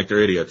dismiss them like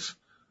they're idiots.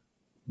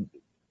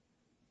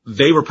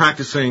 They were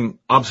practicing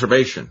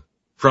observation.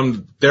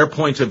 From their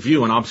point of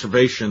view and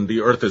observation,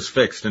 the earth is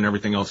fixed and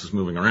everything else is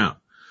moving around.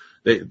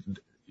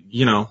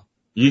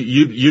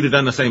 You'd have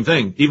done the same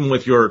thing, even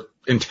with your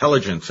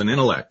intelligence and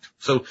intellect.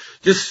 So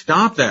just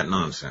stop that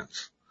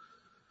nonsense.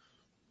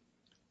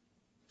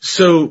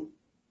 So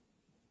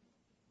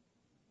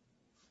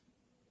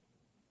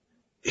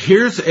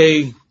here's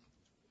a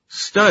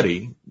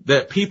study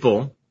that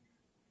people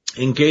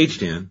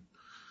engaged in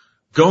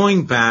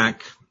going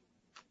back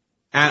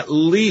at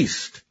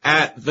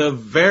the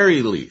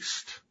very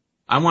least,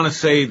 I want to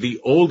say the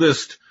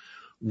oldest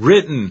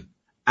written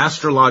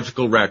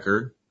astrological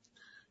record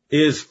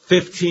is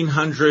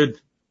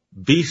 1500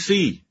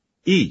 BCE,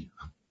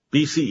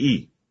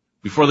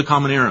 before the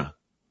Common Era.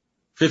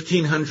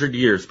 1500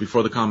 years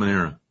before the Common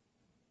Era.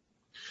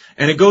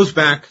 And it goes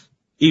back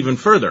even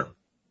further.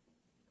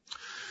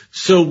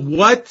 So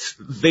what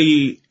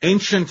the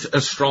ancient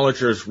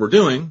astrologers were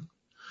doing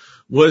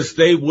was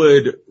they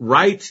would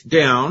write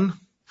down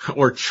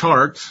or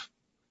chart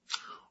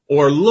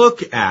or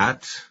look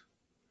at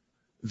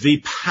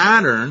the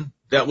pattern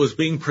that was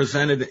being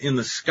presented in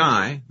the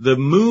sky, the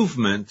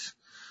movement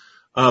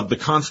of the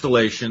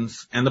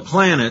constellations and the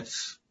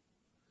planets,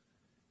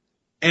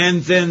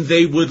 and then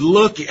they would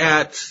look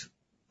at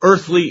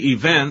earthly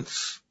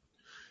events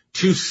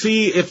to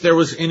see if there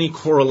was any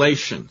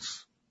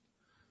correlations,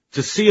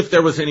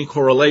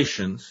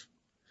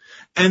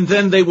 and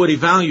then they would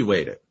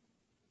evaluate it.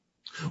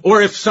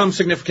 Or if some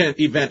significant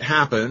event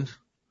happened,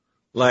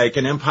 like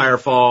an empire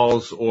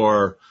falls,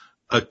 or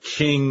a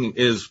king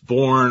is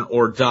born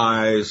or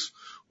dies,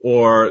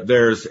 or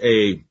there's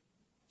a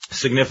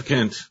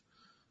significant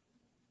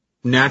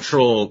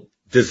natural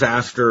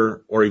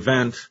disaster or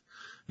event,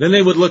 then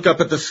they would look up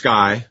at the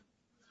sky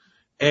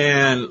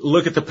and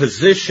look at the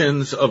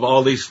positions of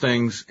all these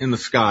things in the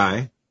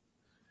sky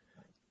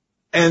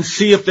and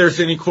see if there's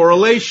any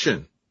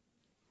correlation.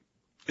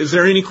 Is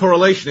there any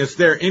correlation? Is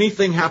there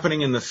anything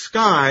happening in the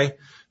sky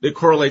that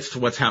correlates to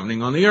what's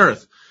happening on the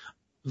earth?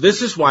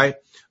 This is why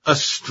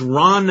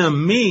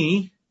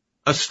astronomy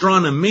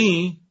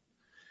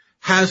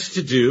has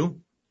to do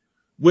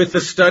with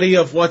the study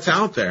of what's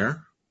out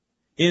there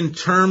in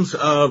terms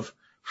of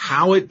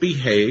how it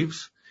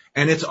behaves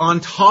and its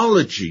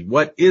ontology.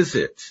 What is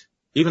it?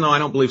 Even though I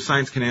don't believe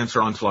science can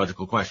answer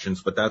ontological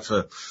questions, but that's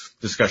a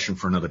discussion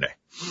for another day.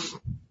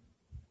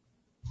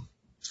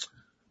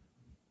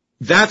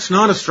 That's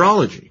not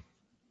astrology.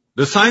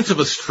 The science of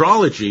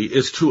astrology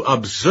is to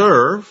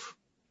observe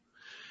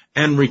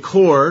and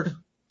record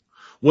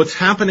what's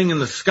happening in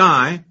the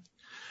sky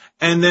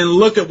and then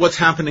look at what's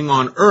happening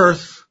on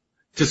Earth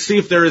to see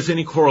if there is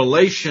any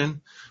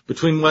correlation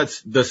between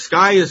what the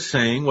sky is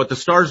saying, what the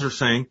stars are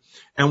saying,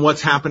 and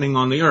what's happening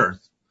on the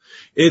Earth.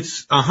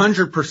 It's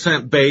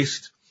 100%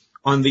 based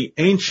on the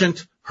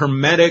ancient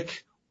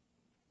Hermetic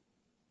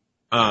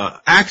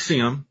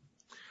axiom,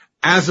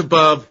 as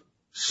above,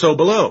 so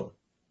below.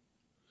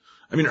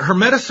 I mean,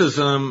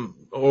 Hermeticism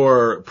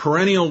or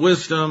perennial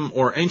wisdom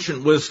or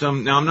ancient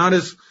wisdom, now I'm not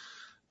as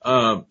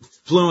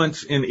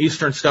fluent in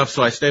Eastern stuff,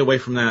 so I stay away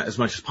from that as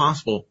much as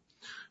possible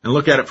and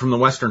look at it from the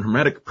Western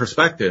Hermetic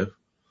perspective,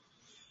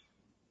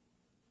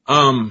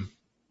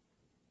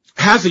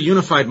 has a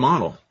unified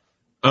model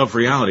of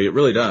reality. It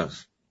really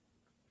does.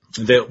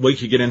 That we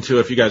could get into,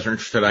 if you guys are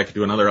interested, I could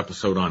do another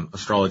episode on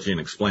astrology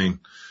and explain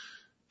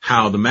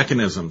how the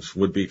mechanisms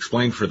would be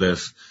explained for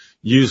this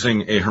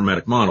using a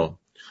Hermetic model.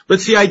 But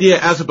it's the idea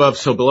as above,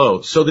 so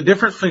below. So the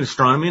difference between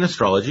astronomy and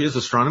astrology is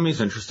astronomy is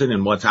interested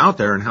in what's out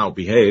there and how it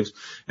behaves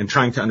and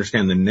trying to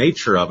understand the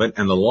nature of it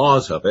and the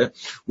laws of it,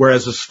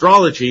 whereas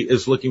astrology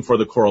is looking for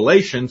the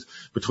correlations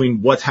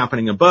between what's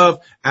happening above,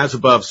 as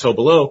above, so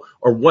below,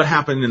 or what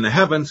happened in the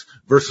heavens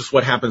versus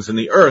what happens in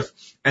the earth,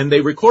 and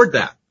they record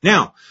that.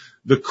 Now,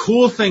 the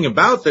cool thing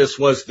about this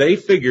was they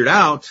figured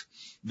out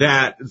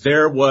that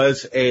there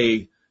was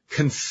a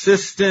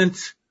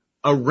consistent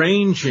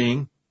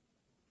arranging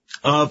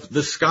of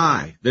the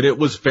sky, that it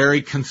was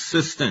very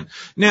consistent.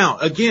 Now,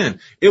 again,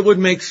 it would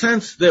make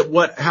sense that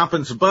what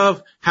happens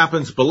above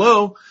happens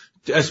below,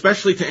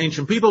 especially to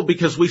ancient people,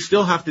 because we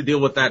still have to deal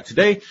with that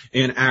today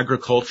in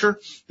agriculture.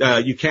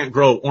 You can't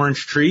grow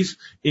orange trees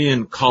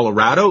in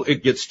Colorado.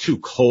 It gets too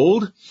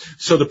cold.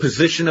 So the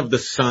position of the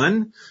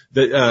sun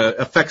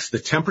affects the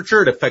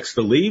temperature. It affects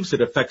the leaves.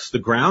 It affects the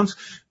ground.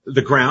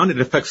 It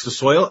affects the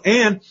soil.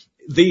 And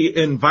the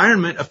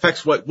environment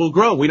affects what will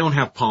grow. We don't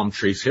have palm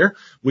trees here.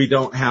 We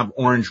don't have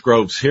orange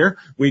groves here.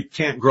 We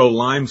can't grow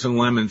limes and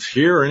lemons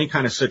here or any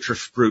kind of citrus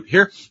fruit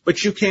here,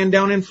 but you can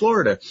down in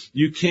Florida.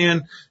 You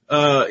can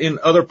in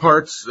other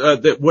parts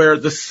where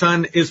the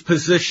sun is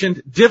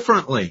positioned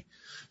differently.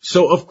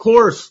 So of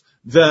course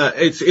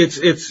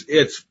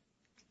it's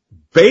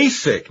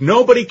basic.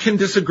 Nobody can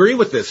disagree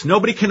with this.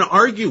 Nobody can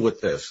argue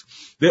with this,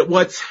 that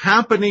what's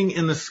happening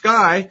in the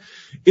sky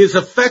is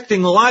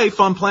affecting life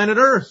on planet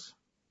Earth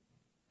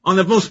on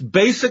the most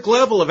basic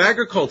level of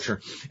agriculture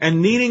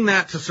and needing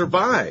that to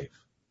survive,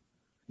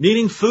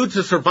 needing food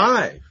to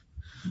survive.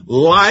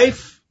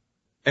 Life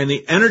and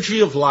the energy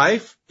of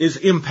life is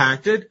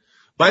impacted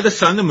by the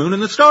sun, the moon,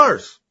 and the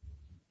stars.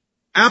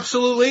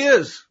 Absolutely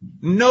is.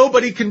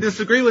 Nobody can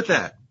disagree with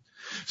that.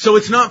 So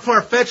it's not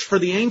far-fetched for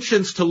the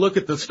ancients to look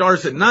at the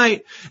stars at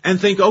night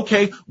and think,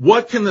 okay,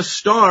 what can the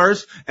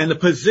stars and the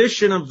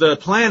position of the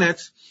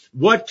planets,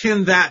 what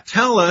can that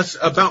tell us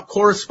about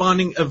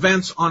corresponding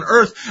events on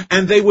Earth?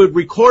 And they would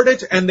record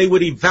it and they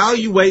would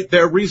evaluate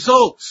their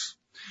results.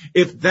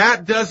 If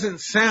that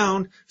doesn't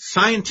sound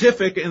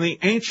scientific in the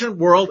ancient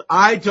world,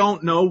 I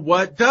don't know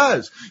what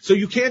does. So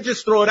you can't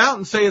just throw it out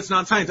and say it's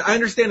not science. I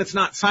understand it's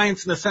not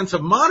science in the sense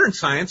of modern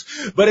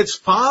science, but it's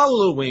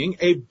following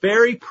a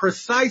very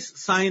precise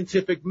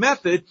scientific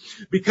method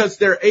because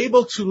they're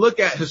able to look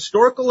at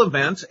historical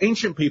events,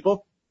 ancient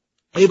people,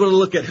 able to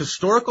look at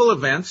historical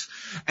events,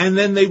 and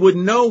then they would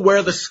know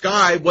where the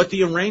sky, what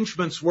the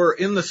arrangements were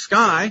in the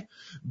sky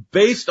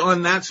based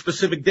on that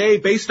specific day,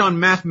 based on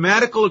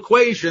mathematical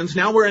equations.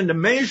 Now we're into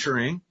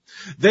measuring,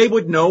 They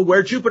would know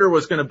where Jupiter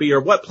was going to be, or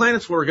what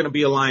planets were going to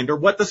be aligned, or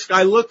what the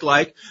sky looked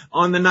like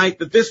on the night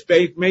that this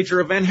major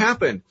event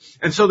happened.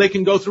 And so they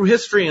can go through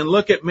history and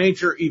look at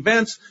major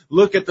events,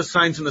 look at the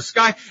signs in the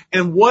sky.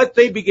 And what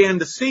they began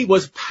to see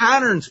was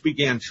patterns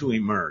began to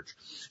emerge.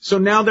 So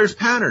now there's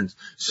patterns.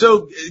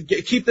 So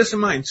keep this in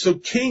mind. So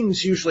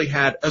kings usually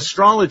had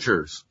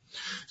astrologers.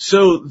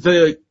 So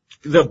the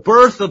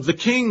birth of the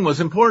king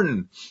was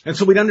important. And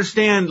so we'd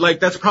understand,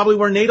 like, that's probably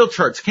where natal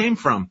charts came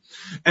from.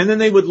 And then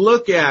they would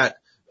look at,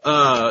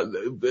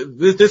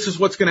 this is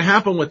what's going to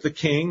happen with the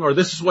king, or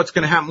this is what's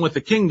going to happen with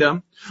the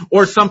kingdom,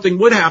 or something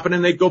would happen,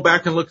 and they'd go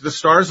back and look at the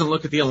stars and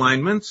look at the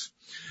alignments.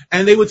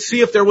 And they would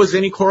see if there was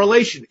any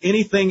correlation,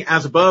 anything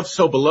as above,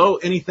 so below,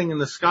 anything in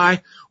the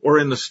sky or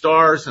in the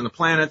stars and the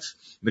planets,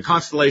 the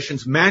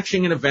constellations,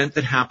 matching an event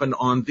that happened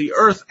on the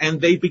earth. And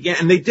they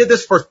did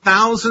this for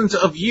thousands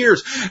of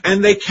years,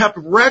 and they kept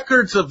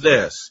records of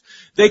this.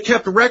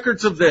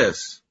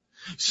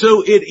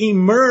 So it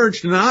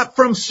emerged not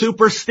from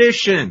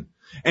superstition.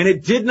 And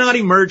it did not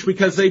emerge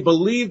because they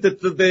believed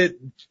that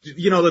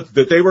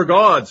that they were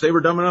gods. They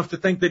were dumb enough to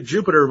think that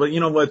Jupiter,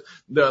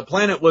 the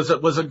planet was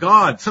a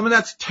god. Some of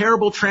that's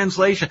terrible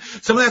translation.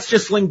 Some of that's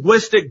just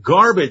linguistic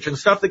garbage and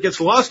stuff that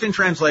gets lost in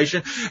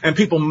translation. And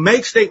people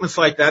make statements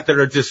like that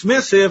are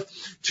dismissive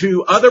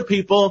to other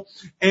people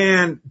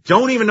and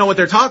don't even know what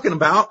they're talking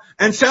about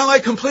and sound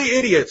like complete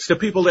idiots to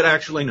people that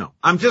actually know.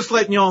 I'm just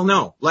letting you all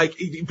know. Like,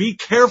 be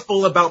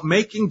careful about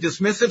making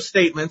dismissive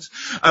statements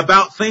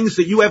about things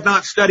that you have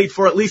not studied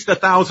for at least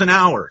 1,000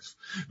 hours.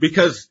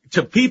 Because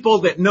to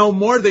people that know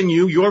more than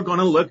you, you're going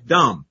to look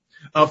dumb.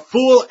 A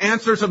fool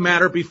answers a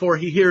matter before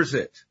he hears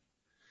it.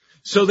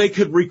 So they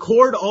could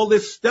record all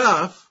this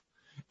stuff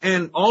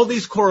and all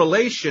these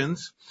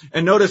correlations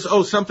and notice,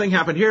 oh, something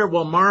happened here.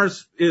 Well,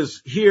 Mars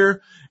is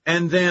here.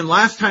 And then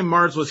last time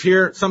Mars was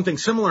here, something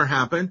similar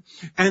happened.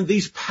 And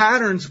these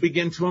patterns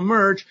begin to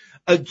emerge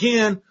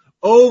again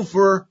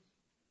over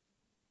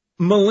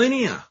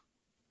millennia.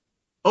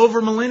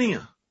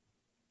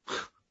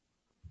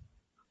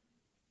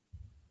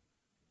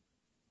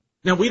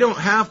 Now, we don't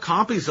have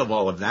copies of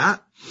all of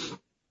that.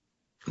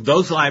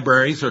 Those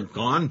libraries are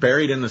gone,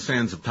 buried in the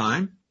sands of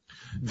time.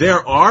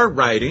 There are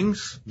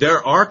writings.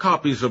 There are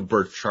copies of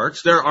birth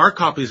charts. There are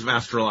copies of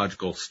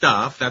astrological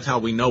stuff. That's how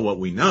we know what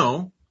we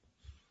know.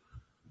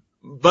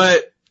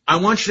 But I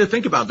want you to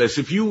think about this.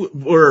 If you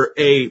were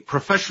a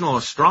professional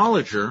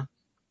astrologer,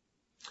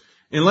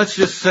 and let's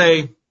just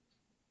say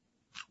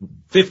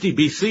 50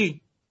 BC,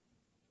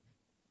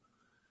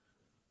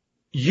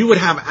 you would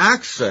have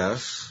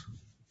access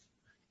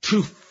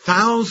to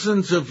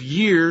thousands of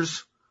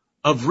years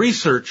of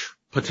research,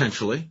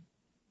 potentially,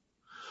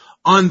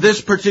 on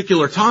this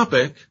particular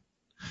topic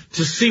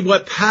to see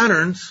what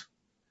patterns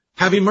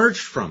have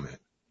emerged from it.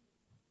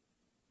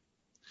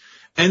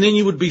 And then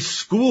you would be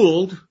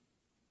schooled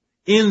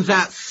in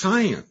that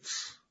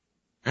science,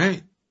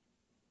 right?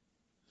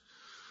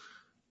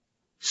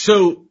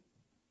 So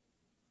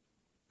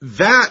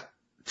that,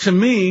 to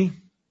me,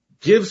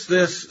 gives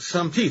this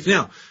some teeth.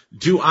 Now,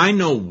 do I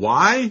know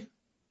why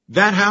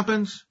that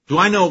happens? Do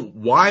I know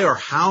why or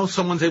how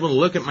someone's able to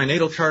look at my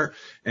natal chart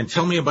and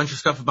tell me a bunch of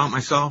stuff about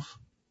myself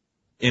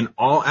in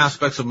all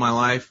aspects of my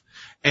life?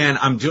 And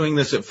I'm doing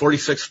this at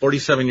 46,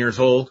 47 years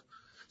old.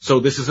 So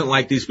this isn't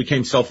like these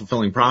became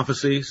self-fulfilling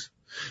prophecies.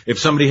 If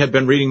somebody had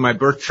been reading my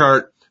birth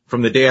chart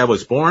from the day I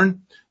was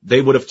born, they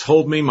would have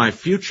told me my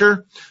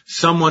future.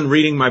 Someone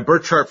reading my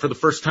birth chart for the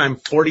first time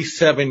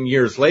 47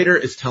 years later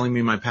is telling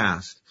me my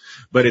past.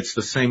 But it's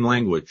the same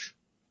language.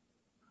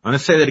 I'm going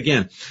to say that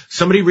again.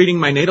 Somebody reading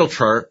my natal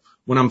chart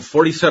when I'm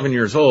 47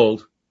 years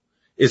old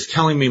is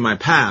telling me my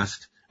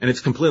past, and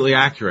it's completely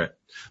accurate.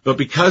 But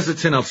because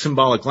it's in a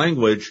symbolic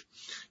language,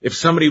 if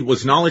somebody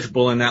was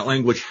knowledgeable in that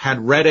language,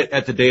 had read it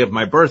at the day of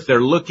my birth, they're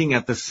looking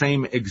at the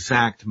same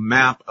exact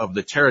map of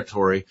the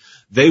territory.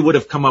 They would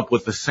have come up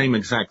with the same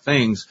exact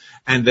things,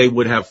 and they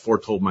would have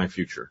foretold my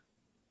future.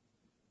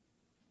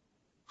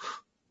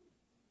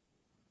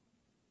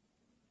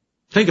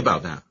 Think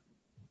about that.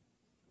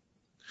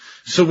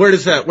 So where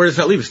does that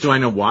leave us? Do I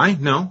know why?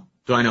 No.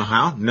 Do I know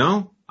how?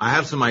 No. I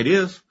have some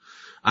ideas.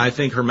 I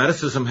think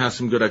Hermeticism has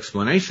some good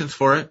explanations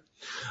for it.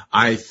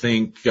 I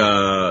think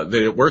that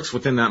it works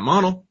within that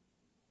model.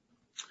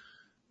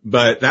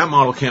 But that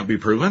model can't be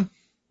proven,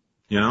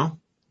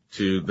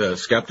 to the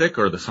skeptic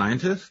or the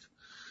scientist.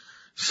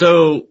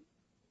 So,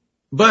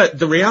 but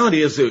the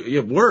reality is that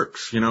it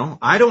works,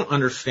 I don't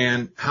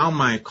understand how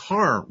my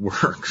car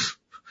works.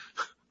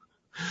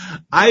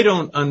 I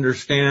don't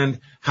understand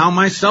how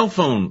my cell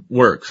phone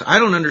works. I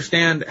don't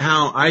understand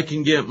how I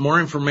can get more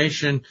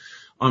information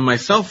on my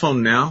cell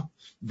phone now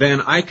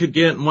than I could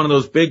get in one of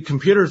those big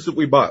computers that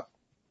we bought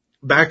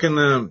back in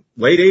the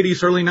late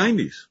 80s, early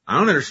 90s. I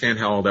don't understand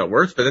how all that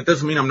works, but that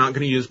doesn't mean I'm not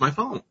going to use my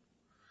phone.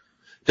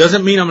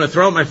 Doesn't mean I'm going to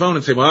throw out my phone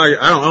and say, well,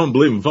 I don't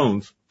believe in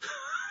phones.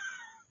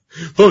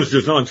 Phones is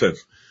just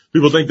nonsense.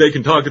 People think they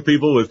can talk to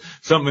people with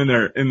something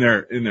in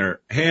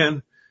their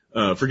hand.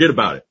 Forget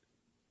about it.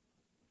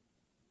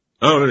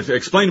 Oh,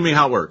 explain to me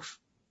how it works.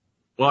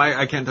 Well,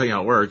 I can't tell you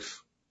how it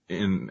works.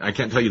 I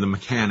can't tell you the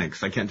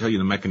mechanics. I can't tell you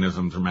the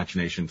mechanisms or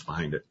machinations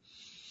behind it.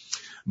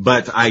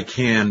 But I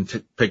can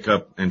pick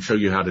up and show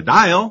you how to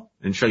dial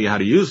and show you how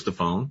to use the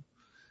phone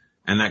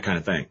and that kind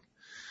of thing.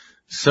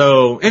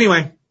 So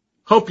anyway,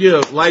 hope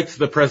you liked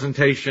the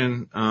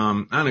presentation.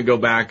 I'm going to go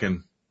back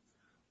and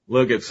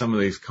look at some of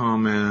these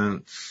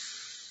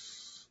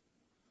comments.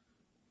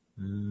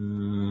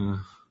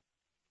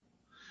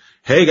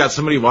 Hey, got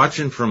somebody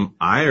watching from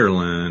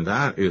Ireland.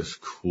 That is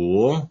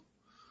cool.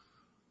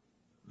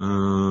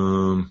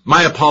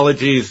 My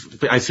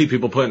apologies. I see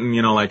people putting,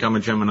 like I'm a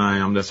Gemini,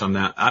 I'm this, I'm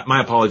that.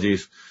 My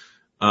apologies.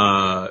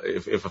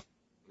 If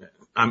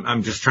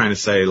I'm just trying to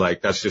say,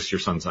 like, that's just your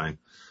sun sign.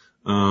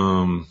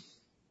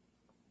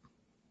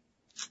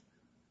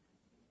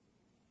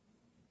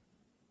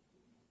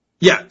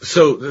 Yeah.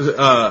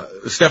 So,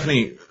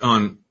 Stephanie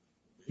on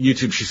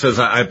YouTube, she says,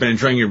 I've been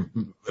enjoying your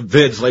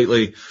vids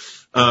lately.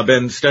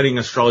 Been studying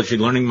astrology,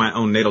 learning my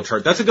own natal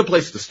chart. That's a good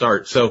place to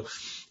start. So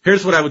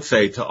here's what I would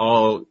say to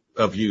all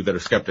of you that are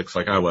skeptics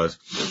like I was.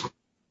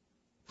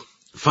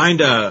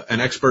 Find an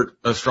expert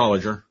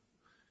astrologer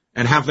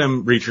and have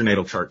them read your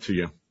natal chart to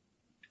you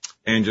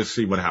and just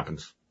see what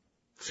happens.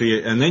 See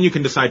it, and then you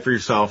can decide for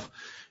yourself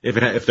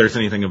if there's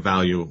anything of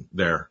value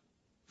there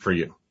for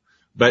you.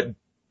 But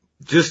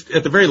just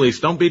at the very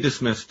least, don't be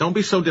dismissed. Don't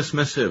be so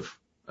dismissive.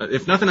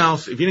 If nothing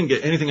else, if you didn't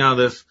get anything out of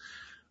this,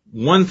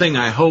 one thing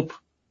I hope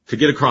to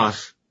get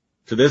across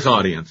to this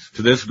audience,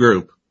 to this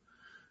group,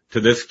 to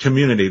this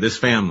community, this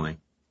family,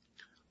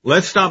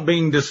 let's stop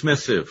being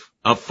dismissive.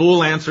 A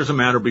fool answers a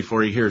matter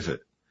before he hears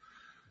it.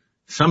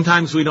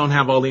 Sometimes we don't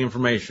have all the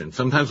information.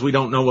 Sometimes we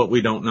don't know what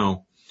we don't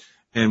know.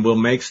 And we'll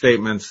make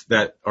statements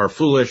that are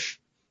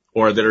foolish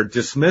or that are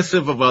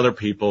dismissive of other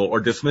people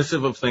or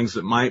dismissive of things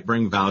that might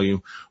bring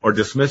value or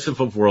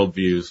dismissive of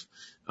worldviews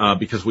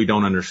because we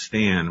don't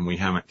understand and we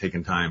haven't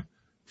taken time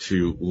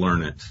to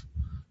learn it.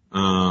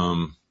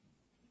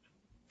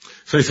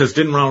 So he says,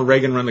 didn't Ronald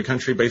Reagan run the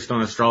country based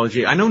on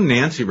astrology? I know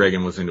Nancy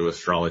Reagan was into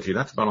astrology.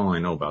 That's about all I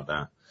know about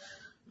that.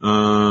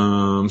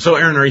 So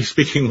Aaron, are you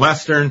speaking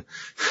Western?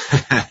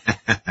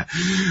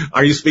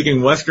 Are you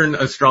speaking Western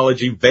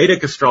astrology,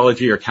 Vedic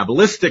astrology, or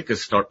Kabbalistic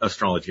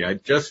astrology? I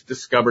just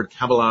discovered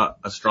Kabbalah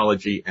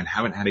astrology and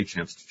haven't had a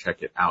chance to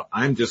check it out.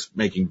 I'm just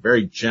making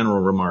very general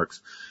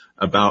remarks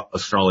about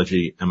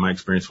astrology and my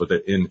experience with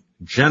it in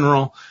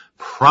general,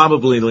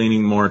 probably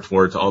leaning more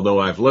towards, although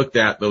I've looked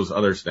at those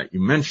others that you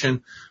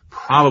mentioned,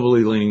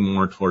 probably leaning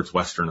more towards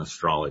Western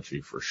astrology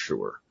for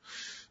sure.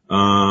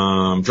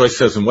 Joyce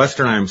says, in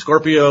Western, I am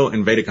Scorpio.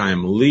 In Vedic, I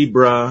am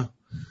Libra.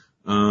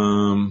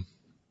 Somebody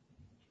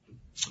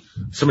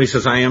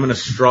says, I am an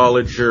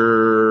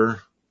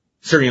astrologer.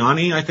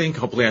 Siriani, I think.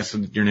 Hopefully I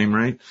said your name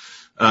right.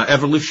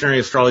 Evolutionary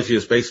astrology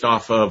is based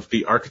off of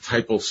the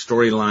archetypal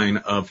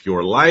storyline of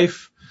your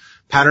life.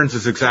 Patterns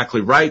is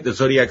exactly right. The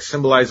zodiac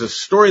symbolizes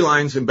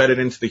storylines embedded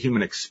into the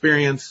human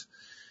experience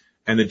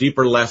and the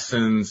deeper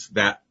lessons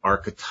that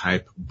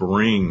archetype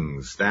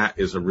brings. That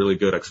is a really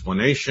good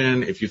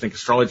explanation. If you think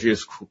astrology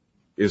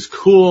is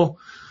cool,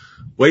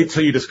 wait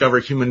till you discover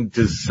human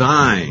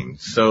design.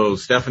 So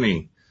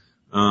Stephanie,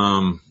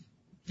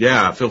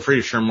 yeah, feel free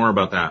to share more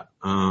about that.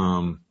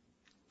 I'm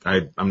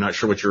not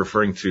sure what you're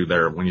referring to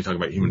there when you talk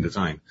about human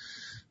design.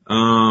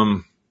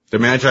 The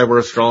Magi were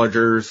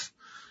astrologers.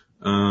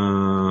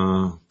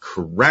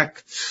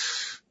 Correct.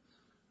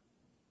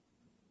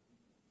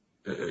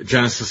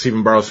 Genesis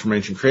even borrows from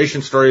ancient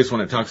creation stories when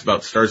it talks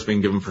about stars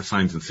being given for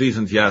signs and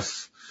seasons.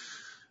 Yes.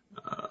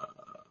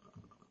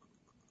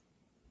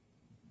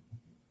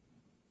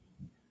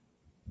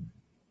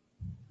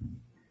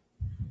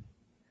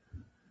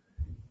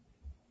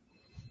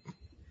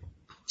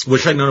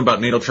 Wish I'd known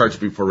about natal charts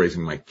before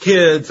raising my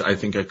kids. I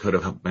think I could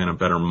have been a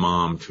better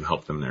mom to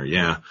help them there.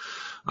 Yeah.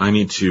 I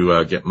need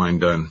to get mine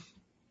done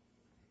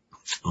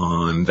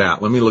on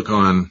that. Let me look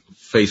on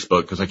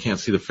Facebook because I can't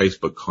see the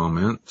Facebook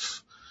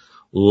comments.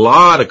 A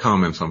lot of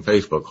comments on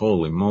Facebook.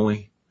 Holy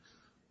moly.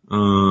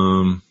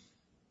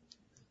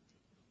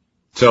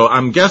 So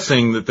I'm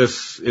guessing that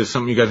this is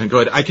something you guys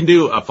enjoyed. I can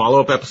do a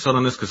follow-up episode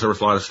on this because there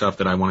was a lot of stuff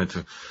that I wanted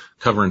to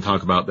cover and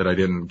talk about that I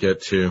didn't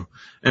get to.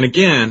 And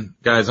again,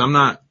 guys, I'm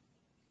not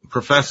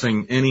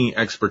professing any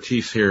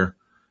expertise here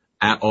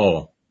at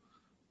all,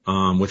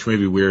 which may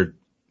be weird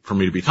for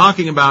me to be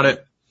talking about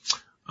it.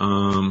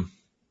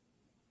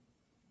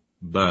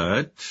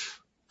 But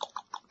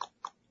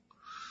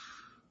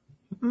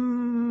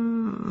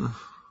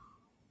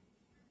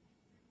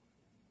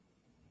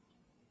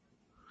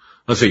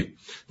let's see.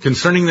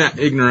 Concerning that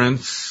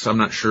ignorance, I'm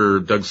not sure,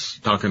 Doug's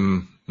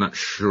talking, not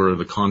sure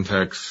the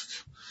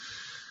context.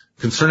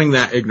 Concerning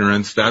that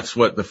ignorance, that's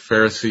what the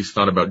Pharisees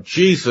thought about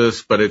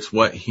Jesus, but it's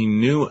what he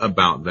knew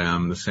about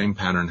them. The same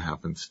pattern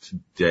happens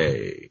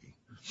today.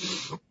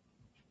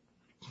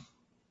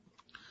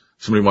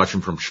 Somebody watching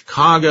from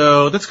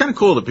Chicago. That's kind of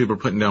cool that people are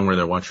putting down where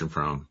they're watching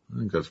from. I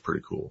think that's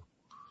pretty cool.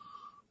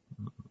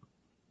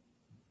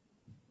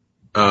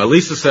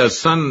 Lisa says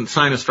sun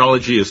sign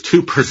astrology is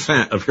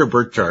 2% of your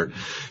birth chart.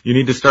 You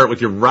need to start with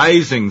your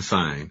rising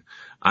sign.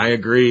 I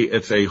agree.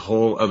 It's a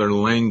whole other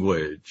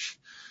language.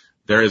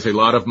 There is a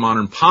lot of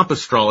modern pop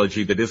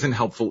astrology that isn't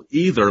helpful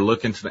either.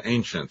 Look into the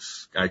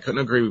ancients. I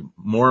couldn't agree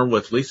more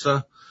with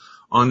Lisa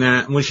on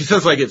that. And when she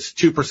says like it's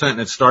 2%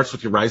 and it starts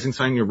with your rising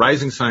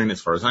sign,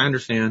 as far as I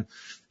understand,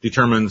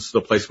 determines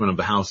the placement of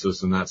the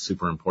houses, and that's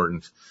super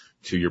important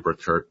to your birth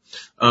chart.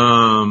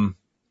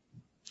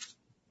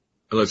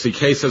 Let's see.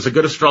 Kay says a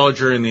good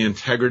astrologer in the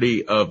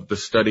integrity of the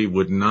study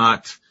would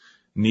not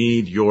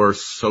need your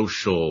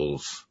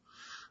socials,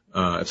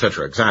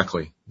 etc.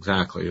 Exactly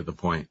the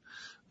point.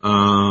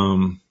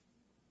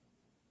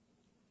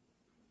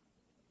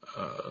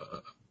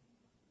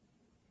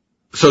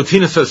 So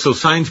Tina says, so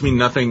signs mean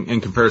nothing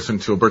in comparison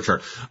to a birth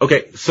chart.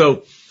 Okay,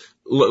 so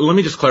let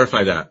me just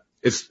clarify that.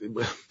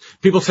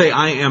 People say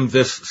I am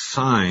this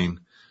sign.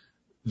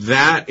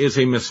 That is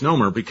a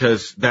misnomer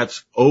because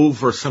that's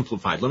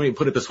oversimplified. Let me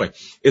put it this way.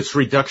 It's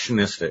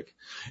reductionistic.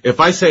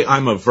 If I say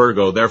I'm a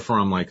Virgo, therefore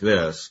I'm like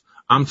this,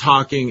 I'm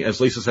talking, as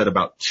Lisa said,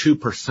 about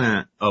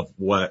 2% of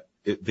what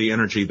the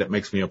energy that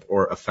makes me up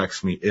or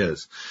affects me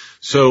is.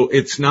 So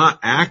it's not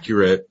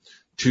accurate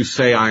to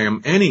say I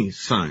am any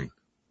sign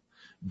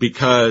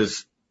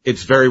because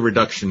it's very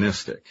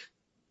reductionistic.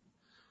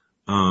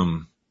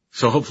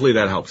 So hopefully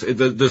that helps.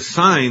 The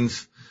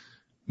signs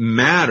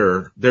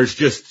matter. There's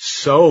just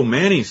so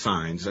many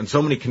signs and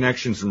so many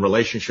connections and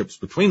relationships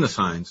between the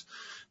signs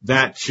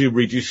that to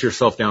reduce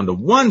yourself down to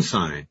one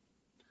sign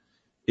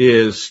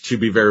is to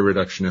be very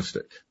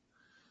reductionistic.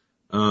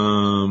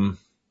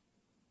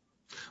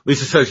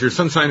 Lisa says your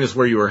sun sign is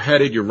where you are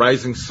headed. Your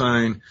rising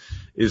sign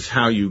is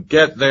how you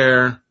get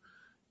there.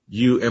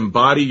 You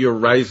embody your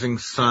rising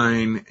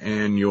sign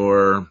and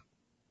your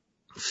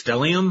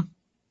stellium.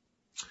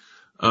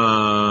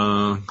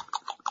 Having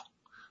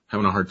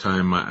a hard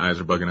time. My eyes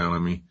are bugging out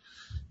on me.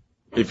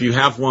 If you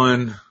have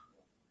one,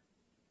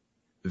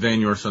 then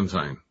your sun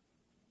sign.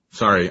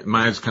 Sorry,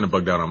 my eyes kind of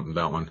bugged out on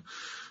that one.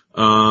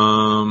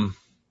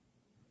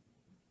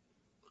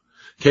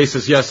 Kay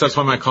says, yes, that's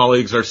why my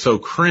colleagues are so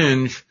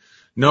cringe.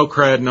 No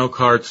cred, no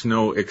carts,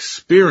 no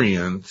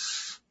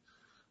experience.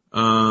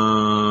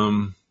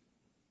 A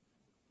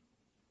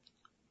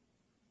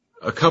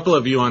couple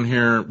of you on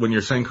here, when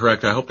you're saying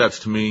correct, I hope that's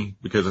to me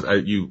because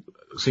you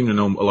seem to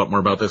know a lot more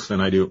about this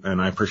than I do,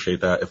 and I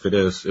appreciate that.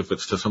 If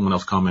it's to someone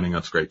else commenting,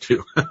 that's great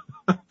too.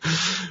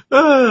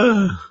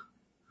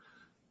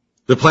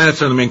 The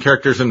planets are the main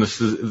characters, and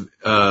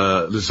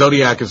the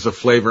zodiac is the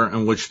flavor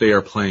in which they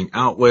are playing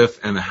out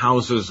with, and the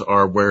houses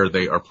are where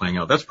they are playing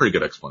out. That's a pretty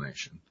good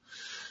explanation.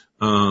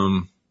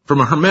 From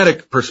a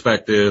Hermetic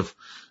perspective,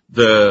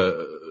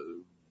 the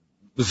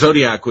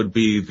zodiac would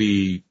be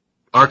the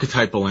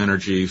archetypal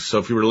energy. So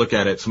if you were to look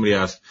at it, somebody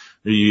asked,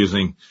 are you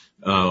using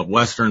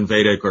Western,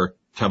 Vedic, or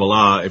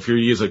Kabbalah? If you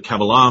use a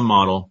Kabbalah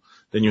model,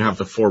 then you have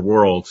the four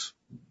worlds.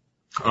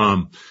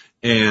 And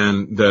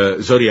the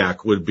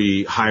zodiac would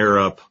be higher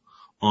up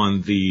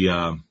on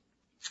the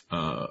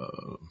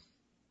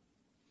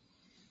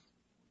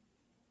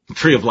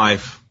tree of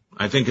life.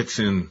 I think it's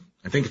in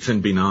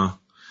Binah.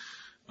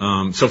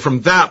 So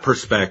from that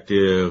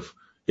perspective,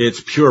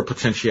 it's pure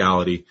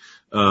potentiality.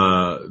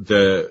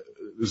 The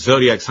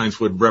zodiac signs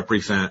would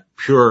represent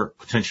pure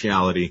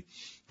potentiality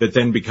that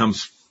then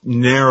becomes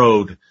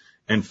narrowed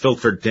and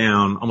filtered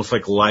down, almost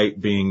like light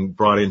being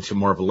brought into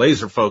more of a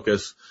laser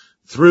focus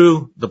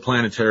through the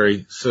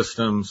planetary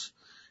systems,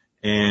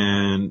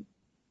 and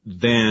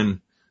then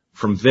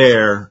from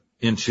there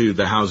into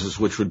the houses,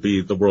 which would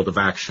be the world of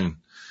action.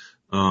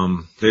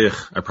 I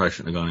probably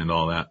shouldn't have gone into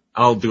all that.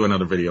 I'll do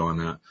another video on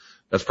that.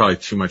 That's probably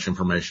too much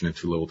information in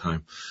too little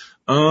time.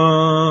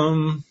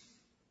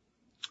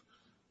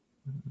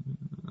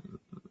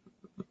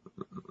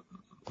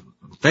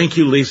 Thank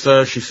you,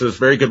 Lisa. She says,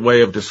 very good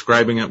way of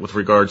describing it with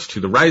regards to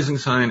the rising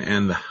sign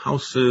and the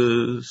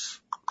houses.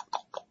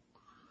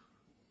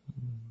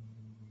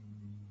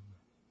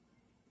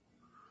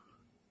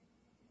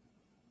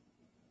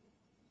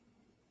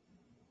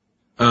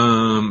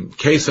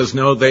 Kay says,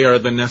 no, they are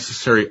the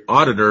necessary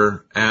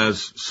auditor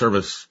as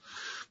service.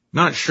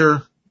 Not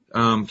sure.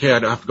 Kay,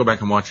 I'd have to go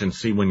back and watch and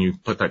see when you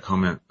put that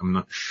comment. I'm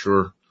not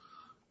sure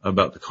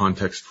about the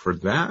context for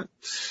that.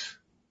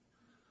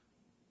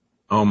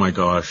 Oh my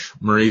gosh.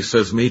 Marie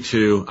says, me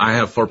too. I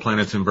have 4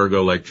 planets in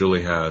Virgo like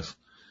Julie has.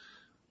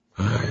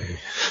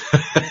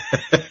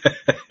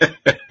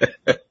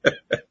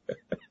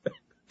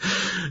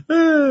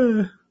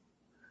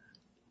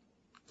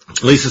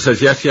 Lisa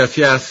says,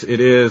 yes, it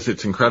is.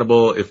 It's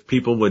incredible. If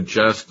people would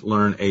just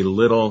learn a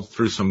little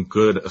through some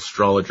good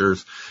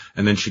astrologers.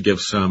 And then she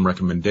gives some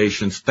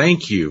recommendations.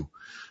 Thank you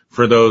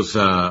for those.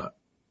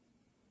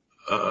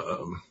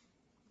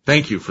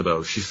 Thank you for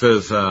those. She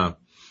says,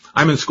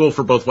 I'm in school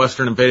for both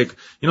Western and Vedic.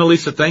 You know,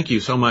 Lisa, thank you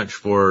so much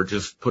for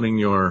just putting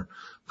your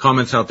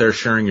comments out there,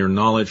 sharing your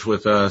knowledge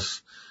with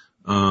us.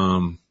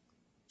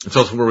 It's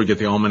also where we get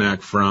the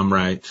almanac from,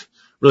 right?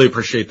 Really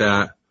appreciate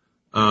that.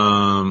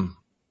 John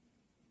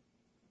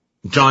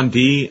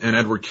D. and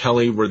Edward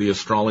Kelly were the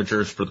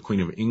astrologers for the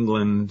Queen of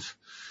England.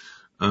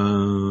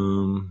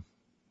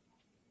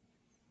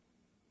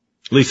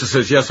 Lisa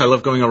says, yes, I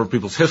love going over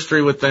people's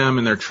history with them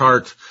and their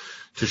chart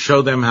to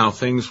show them how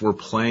things were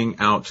playing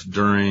out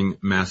during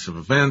massive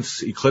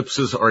events.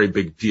 Eclipses are a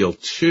big deal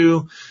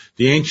too.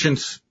 The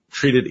ancients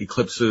treated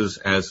eclipses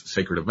as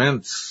sacred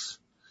events.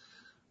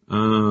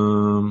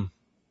 Doug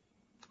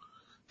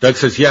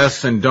says,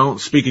 yes, and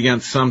don't speak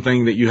against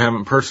something that you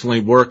haven't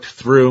personally worked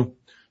through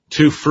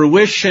to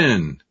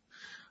fruition.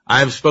 I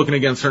have spoken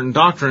against certain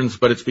doctrines,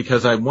 but it's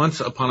because I once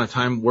upon a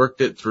time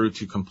worked it through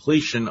to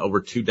completion over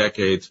 2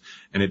 decades,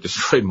 and it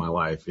destroyed my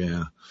life.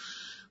 Yeah.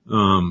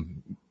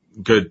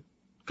 Good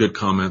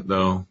comment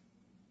though.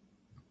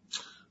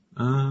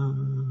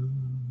 In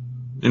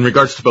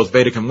regards to both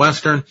Vedic and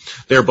Western,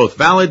 they are both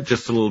valid,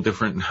 just a little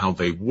different in how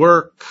they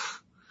work.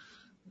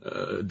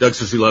 Doug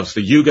says he loves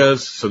the yugas,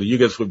 so the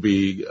yugas would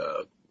be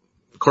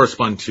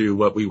correspond to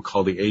what we would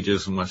call the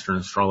ages in Western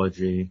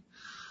astrology.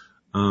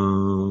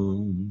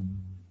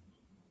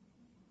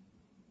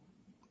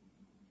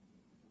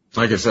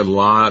 Like I said,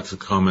 lots of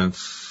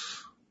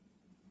comments.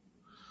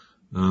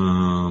 So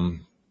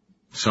I'm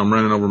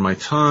running over my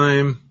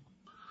time.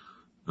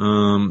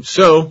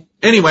 So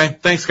anyway,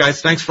 thanks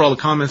guys. Thanks for all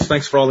the comments.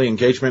 Thanks for all the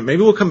engagement.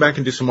 Maybe we'll come back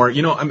and do some more.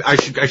 You know, I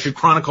should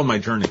chronicle my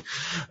journey.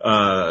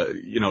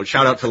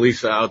 Shout out to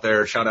Lisa out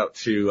there. Shout out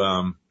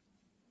to,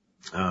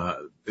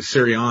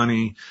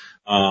 Sirianni.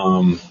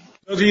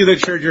 Those of you that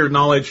shared your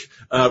knowledge,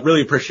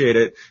 really appreciate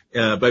it.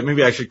 But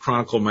maybe I should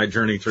chronicle my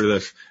journey through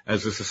this,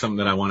 as this is something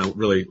that I want to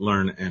really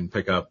learn and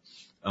pick up.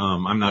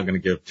 I'm not going to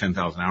give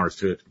 10,000 hours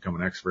to it to become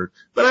an expert,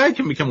 but I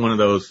can become one of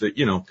those that,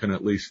 can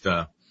at least,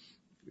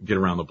 get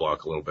around the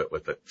block a little bit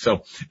with it.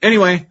 So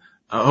anyway,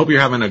 I hope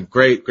you're having a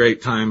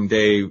great time,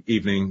 day,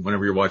 evening,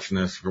 whenever you're watching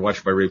this. If you're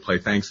watching by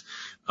replay, thanks.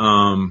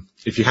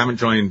 If you haven't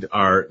joined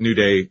our New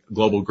Day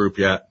global group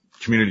yet,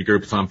 community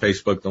group, it's on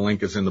Facebook. The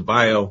link is in the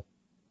bio.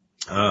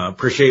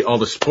 Appreciate all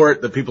the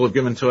support that people have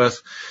given to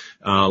us.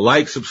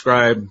 Like,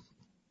 subscribe,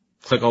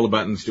 click all the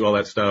buttons, do all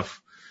that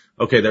stuff.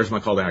 Okay, there's my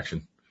call to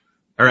action.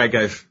 All right,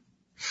 guys.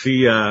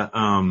 See ya.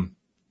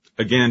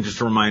 Again,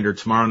 just a reminder,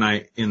 tomorrow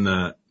night in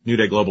the New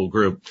Day Global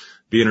group,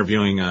 be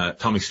interviewing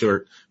Tommy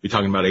Stewart, be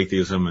talking about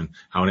atheism and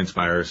how it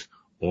inspires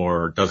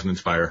or doesn't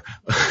inspire.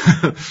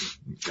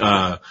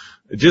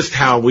 Just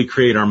how we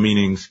create our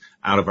meanings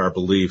out of our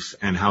beliefs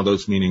and how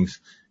those meanings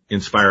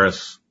inspire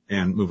us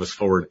and move us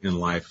forward in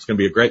life. It's going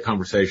to be a great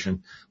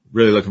conversation.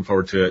 Really looking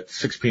forward to it.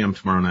 6 p.m.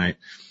 tomorrow night.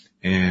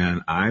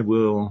 And I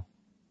will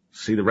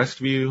see the rest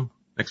of you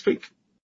next week.